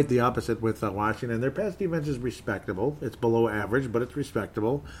quite the opposite with Washington. Their pass defense is respectable. It's below average, but it's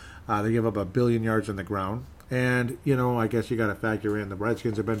respectable. They give up 1 billion yards on the ground. And, I guess you got to factor in the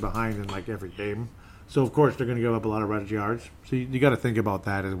Redskins have been behind in like every game. So, of course, they're going to give up a lot of rush yards. So you got to think about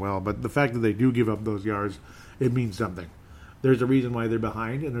that as well. But the fact that they do give up those yards, it means something. There's a reason why they're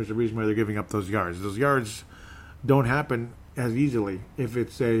behind, and there's a reason why they're giving up those yards. Those yards don't happen as easily if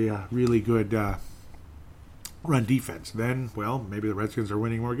it's a really good run defense. Then, well, maybe the Redskins are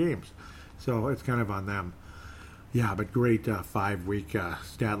winning more games. So it's kind of on them. Yeah, but great 5-week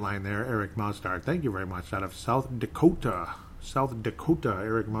stat line there, Eric Mustard. Thank you very much. Out of South Dakota,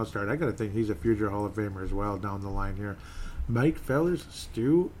 Eric Mustard. I got to think he's a future Hall of Famer as well down the line here. Mike Fellers,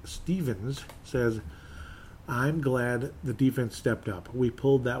 Stu Stevens says, I'm glad the defense stepped up. We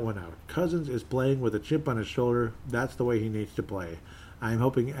pulled that one out. Cousins is playing with a chip on his shoulder. That's the way he needs to play. I'm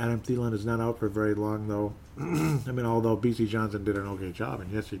hoping Adam Thielen is not out for very long, though. Although B.C. Johnson did an okay job,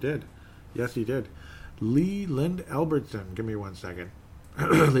 and yes, he did. Leland Albertson, give me 1 second.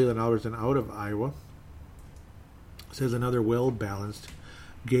 Leland Albertson out of Iowa says another well-balanced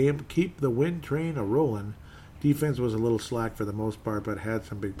game. Keep the win train a-rolling. Defense was a little slack for the most part, but had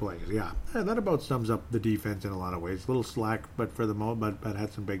some big plays. Yeah, that about sums up the defense in a lot of ways. A little slack, but for the moment, but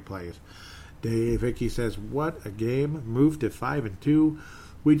had some big plays. Dave Hickey says, what a game. Moved to 5-2.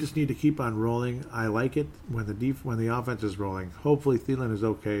 We just need to keep on rolling. I like it when the offense is rolling. Hopefully Thielen is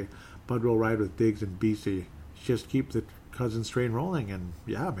okay. Bud will ride with Diggs and BC. Just keep the Cousins train rolling. And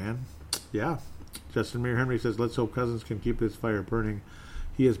yeah, man. Yeah. Justin Mayer Henry says, let's hope Cousins can keep this fire burning.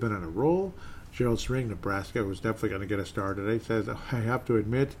 He has been on a roll. Gerald String, Nebraska, who's definitely going to get a star today, says, I have to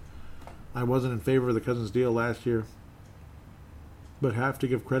admit, I wasn't in favor of the Cousins deal last year, but have to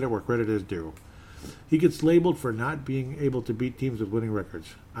give credit where credit is due. He gets labeled for not being able to beat teams with winning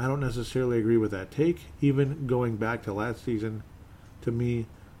records. I don't necessarily agree with that take. Even going back to last season, to me,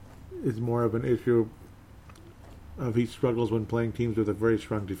 is more of an issue of he struggles when playing teams with a very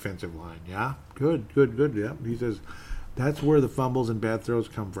strong defensive line. Yeah? Good. Yeah. He says that's where the fumbles and bad throws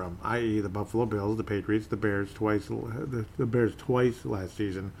come from, i.e. the Buffalo Bills, the Patriots, the Bears twice last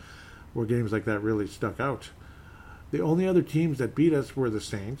season, where games like that really stuck out. The only other teams that beat us were the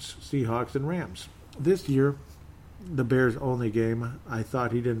Saints, Seahawks, and Rams. This year, the Bears' only game, he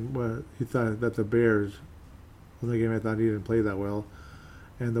thought that the Bears Well, the game I thought he didn't play that well.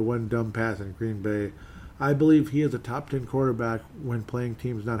 And the one dumb pass in Green Bay. I believe he is a top 10 quarterback when playing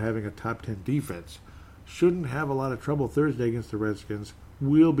teams not having a top 10 defense. Shouldn't have a lot of trouble Thursday against the Redskins.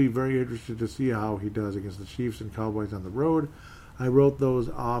 We'll be very interested to see how he does against the Chiefs and Cowboys on the road. I wrote those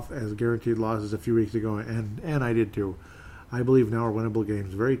off as guaranteed losses a few weeks ago, and I did too. I believe now are winnable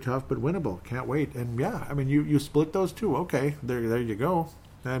games. Very tough, but winnable. Can't wait. And yeah, I mean, you split those two. Okay, there you go.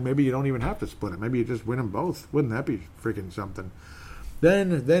 And maybe you don't even have to split it. Maybe you just win them both. Wouldn't that be freaking something?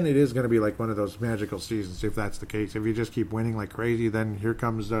 Then it is going to be like one of those magical seasons if that's the case. If you just keep winning like crazy, then here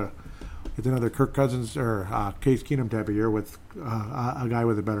comes it's another Kirk Cousins or Case Keenum type of year with a guy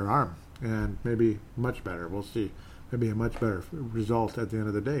with a better arm and maybe much better. We'll see. Maybe a much better result at the end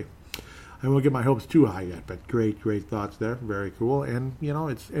of the day. I won't get my hopes too high yet, but great thoughts there. Very cool. And,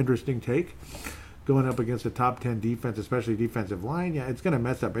 it's interesting take. Going up against a top 10 defense, especially defensive line, yeah, it's going to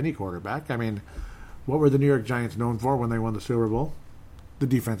mess up any quarterback. I mean, what were the New York Giants known for when they won the Super Bowl? The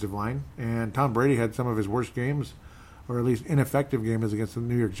defensive line. And Tom Brady had some of his worst games, or at least ineffective games against the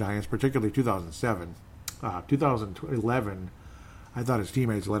New York Giants, particularly 2007. 2011, I thought his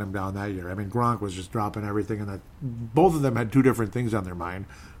teammates let him down that year. I mean, Gronk was just dropping everything, and both of them had two different things on their mind.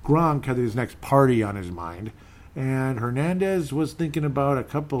 Gronk had his next party on his mind, and Hernandez was thinking about a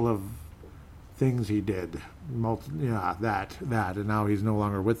couple of things he did. That, and now he's no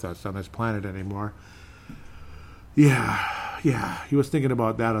longer with us on this planet anymore. Yeah, he was thinking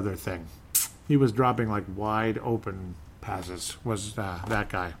about that other thing. He was dropping like wide open passes, was that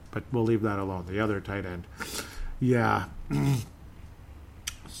guy, but we'll leave that alone. The other tight end. Yeah.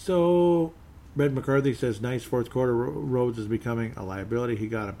 So, Brett McCarthy says, nice fourth quarter. Rhodes is becoming a liability. He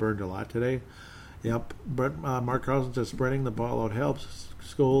got burned a lot today. Yep. But Mark Carlson says, spreading the ball out helps.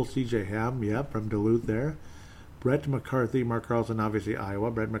 Skull, CJ Ham. Yep, from Duluth there. Brett McCarthy. Mark Carlson, obviously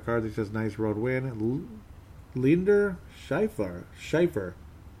Iowa. Brett McCarthy says, nice road win. Leander Schaefer.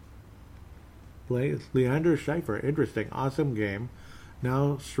 Leander Schaefer. Interesting. Awesome game.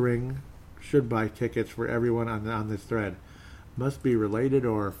 Now String should buy tickets for everyone on this thread. Must be related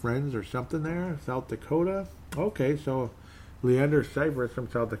or friends or something there. South Dakota. Okay, so Leander Schaefer is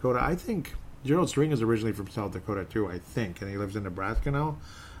from South Dakota. I think Gerald String is originally from South Dakota too, I think. And he lives in Nebraska now.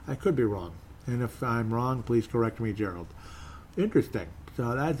 I could be wrong. And if I'm wrong, please correct me, Gerald. Interesting.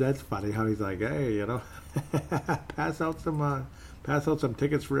 So that's funny how he's like, hey, pass out some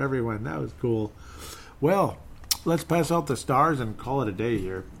tickets for everyone. That was cool. Well, let's pass out the stars and call it a day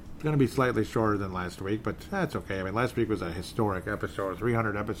here. It's going to be slightly shorter than last week, but that's okay. I mean, last week was a historic episode,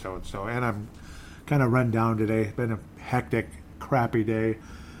 300 episodes. And I'm kind of run down today. It's been a hectic, crappy day.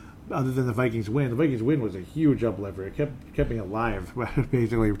 Other than the Vikings win, was a huge uplifter. It kept me alive.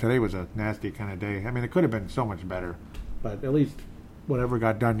 Basically, today was a nasty kind of day. I mean, it could have been so much better, but at least whatever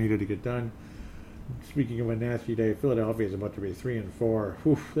got done needed to get done. Speaking of a nasty day, Philadelphia is about to be 3-4.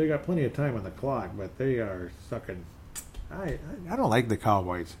 Oof, they got plenty of time on the clock, but they are sucking. I don't like the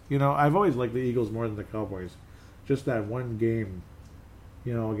Cowboys. I've always liked the Eagles more than the Cowboys. Just that one game,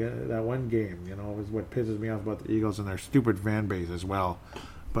 that one game, is what pisses me off about the Eagles and their stupid fan base as well.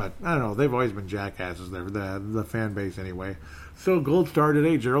 But I don't know, they've always been jackasses. They're the fan base anyway. So Gold Star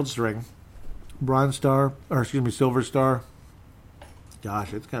today, Gerald String. Bronze Star, Silver Star.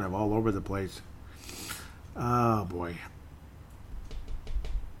 Gosh, it's kind of all over the place. Oh boy.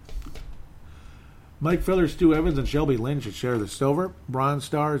 Mike Filler, Stu Evans, and Shelby Lynn should share the silver. Bronze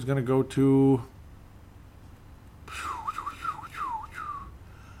Star is going to go to...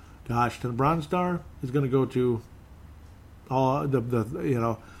 the Bronze Star is going to go to all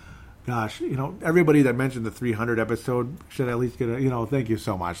everybody that mentioned the 300 episode should at least get a, thank you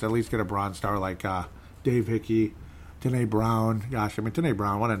so much. At least get a Bronze Star like Dave Hickey, Tanae Brown. Gosh, I mean, Tanae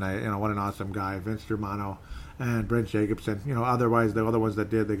Brown, what an awesome guy. Vince Germano and Brent Jacobson. Otherwise the other ones that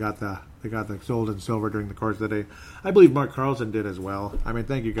did, they got the gold and silver during the course of the day. I believe Mark Carlson did as well. I mean,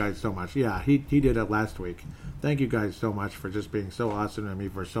 thank you guys so much. Yeah, he did it last week. Thank you guys so much for just being so awesome to me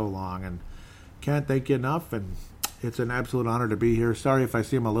for so long, and can't thank you enough. And it's an absolute honor to be here. Sorry if I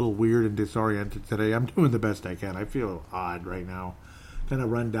seem a little weird and disoriented today. I'm doing the best I can. I feel odd right now, kind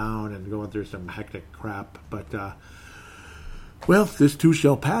of run down and going through some hectic crap, but well, this too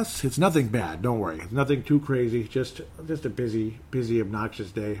shall pass. It's nothing bad. Don't worry. It's nothing too crazy. Just a busy,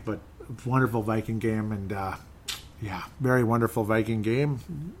 obnoxious day. But wonderful Viking game, and very wonderful Viking game,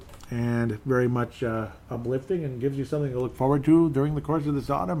 and very much uplifting, and gives you something to look forward to during the course of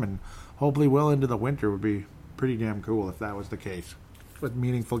this autumn, and hopefully well into the winter. Would be pretty damn cool if that was the case, with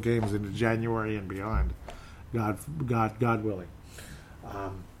meaningful games into January and beyond. God willing.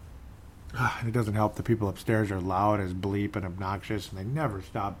 And it doesn't help the people upstairs are loud as bleep and obnoxious, and they never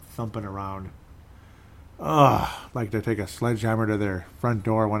stop thumping around. like to take a sledgehammer to their front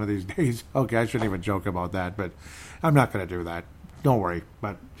door one of these days. Okay, I shouldn't even joke about that, but I'm not going to do that. Don't worry.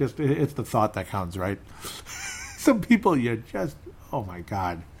 But just, it's the thought that counts, right? Some people, you just, oh my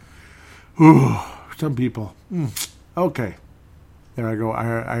God. Ooh, some people. Okay. There I go,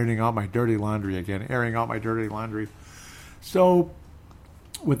 ironing out my dirty laundry again, airing out my dirty laundry. So,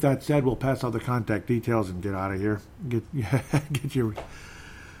 with that said, we'll pass out the contact details and get out of here. Get your...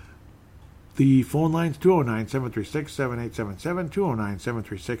 The phone line's 209-736-7877,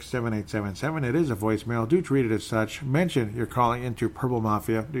 209-736-7877. It is a voicemail. Do treat it as such. Mention you're calling into Purple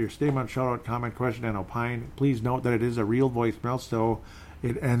Mafia. Do your statement, shout-out, comment, question, and opine. Please note that it is a real voicemail, so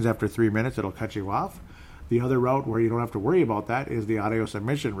it ends after 3 minutes. It'll cut you off. The other route where you don't have to worry about that is the audio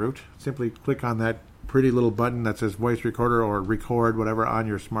submission route. Simply click on that pretty little button that says voice recorder or record, whatever, on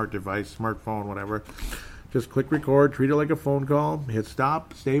your smart device, smartphone, whatever. Just click record, treat it like a phone call, hit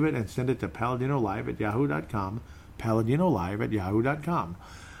stop, save it, and send it to paladinolive@yahoo.com, paladinolive@yahoo.com.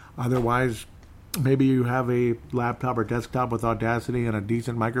 Otherwise, maybe you have a laptop or desktop with Audacity and a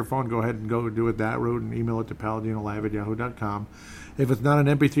decent microphone, go ahead and go do it that route and email it to paladinolive@yahoo.com. If it's not an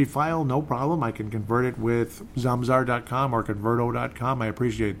MP3 file, no problem. I can convert it with Zamzar.com or Converto.com. I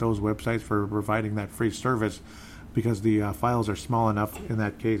appreciate those websites for providing that free service because the files are small enough in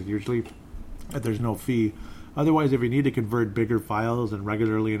that case, usually, that there's no fee. Otherwise, if you need to convert bigger files and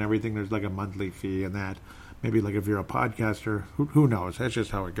regularly and everything, there's like a monthly fee and that. Maybe like if you're a podcaster, who knows? That's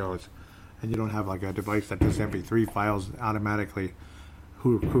just how it goes. And you don't have like a device that does MP3 files automatically.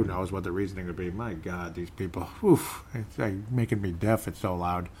 Who knows what the reasoning would be? My God, these people. Oof, it's like making me deaf. It's so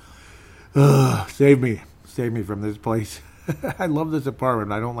loud. Save me from this place. I love this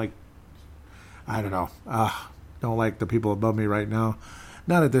apartment. I don't like the people above me right now.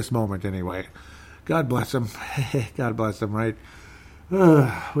 Not at this moment, anyway. God bless them. God bless them, right?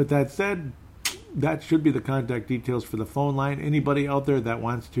 With that said, that should be the contact details for the phone line. Anybody out there that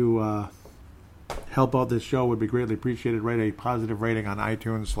wants to help out this show would be greatly appreciated. Write a positive rating on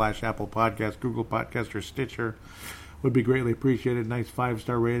iTunes / Apple Podcast, Google Podcast, or Stitcher. Would be greatly appreciated. Nice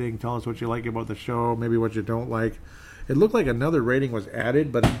 5-star rating. Tell us what you like about the show, maybe what you don't like. It looked like another rating was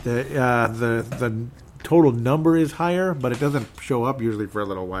added, but the total number is higher, but it doesn't show up usually for a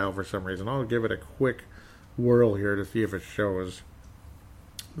little while for some reason. I'll give it a quick whirl here to see if it shows,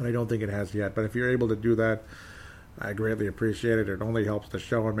 but I don't think it has yet. But if you're able to do that, I greatly appreciate it. It only helps the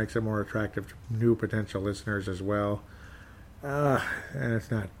show and makes it more attractive to new potential listeners as well. And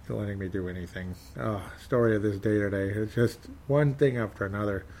it's not letting me do anything. Story of this day today. It's just one thing after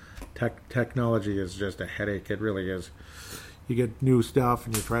another. Technology is just a headache. It really is. You get new stuff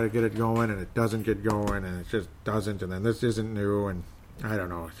and you try to get it going and it doesn't get going and it just doesn't, and then this isn't new, and I don't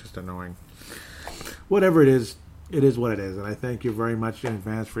know, it's just annoying. Whatever it is what it is, and I thank you very much in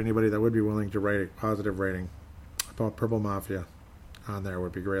advance for anybody that would be willing to write a positive rating about Purple Mafia on there.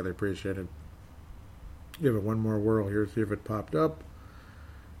 Would be greatly appreciated. Give it one more whirl here, see if it popped up,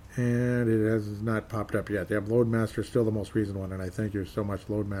 and it has not popped up yet. They have Loadmaster still the most recent one, and I thank you so much,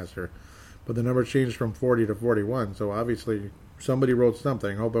 Loadmaster. But the number changed from 40 to 41, so obviously somebody wrote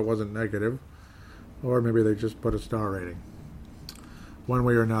something. Hope it wasn't negative. Or maybe they just put a star rating. One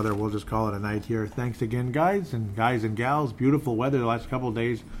way or another, we'll just call it a night here. Thanks again, guys and gals. Beautiful weather the last couple of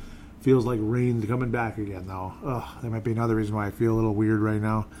days. Feels like rain's coming back again, though. That might be another reason why I feel a little weird right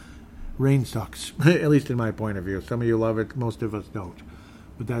now. Rain sucks, at least in my point of view. Some of you love it, most of us don't.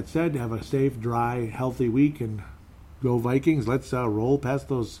 With that said, have a safe, dry, healthy week, and go Vikings. Let's roll past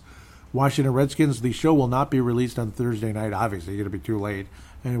those Washington Redskins. The show will not be released on Thursday night, obviously. It'll be too late.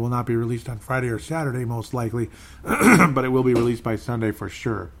 And it will not be released on Friday or Saturday, most likely. But it will be released by Sunday for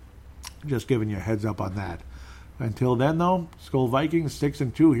sure. Just giving you a heads up on that. Until then, though, Skol Vikings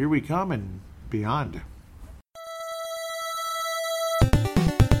 6-2. Here we come and beyond.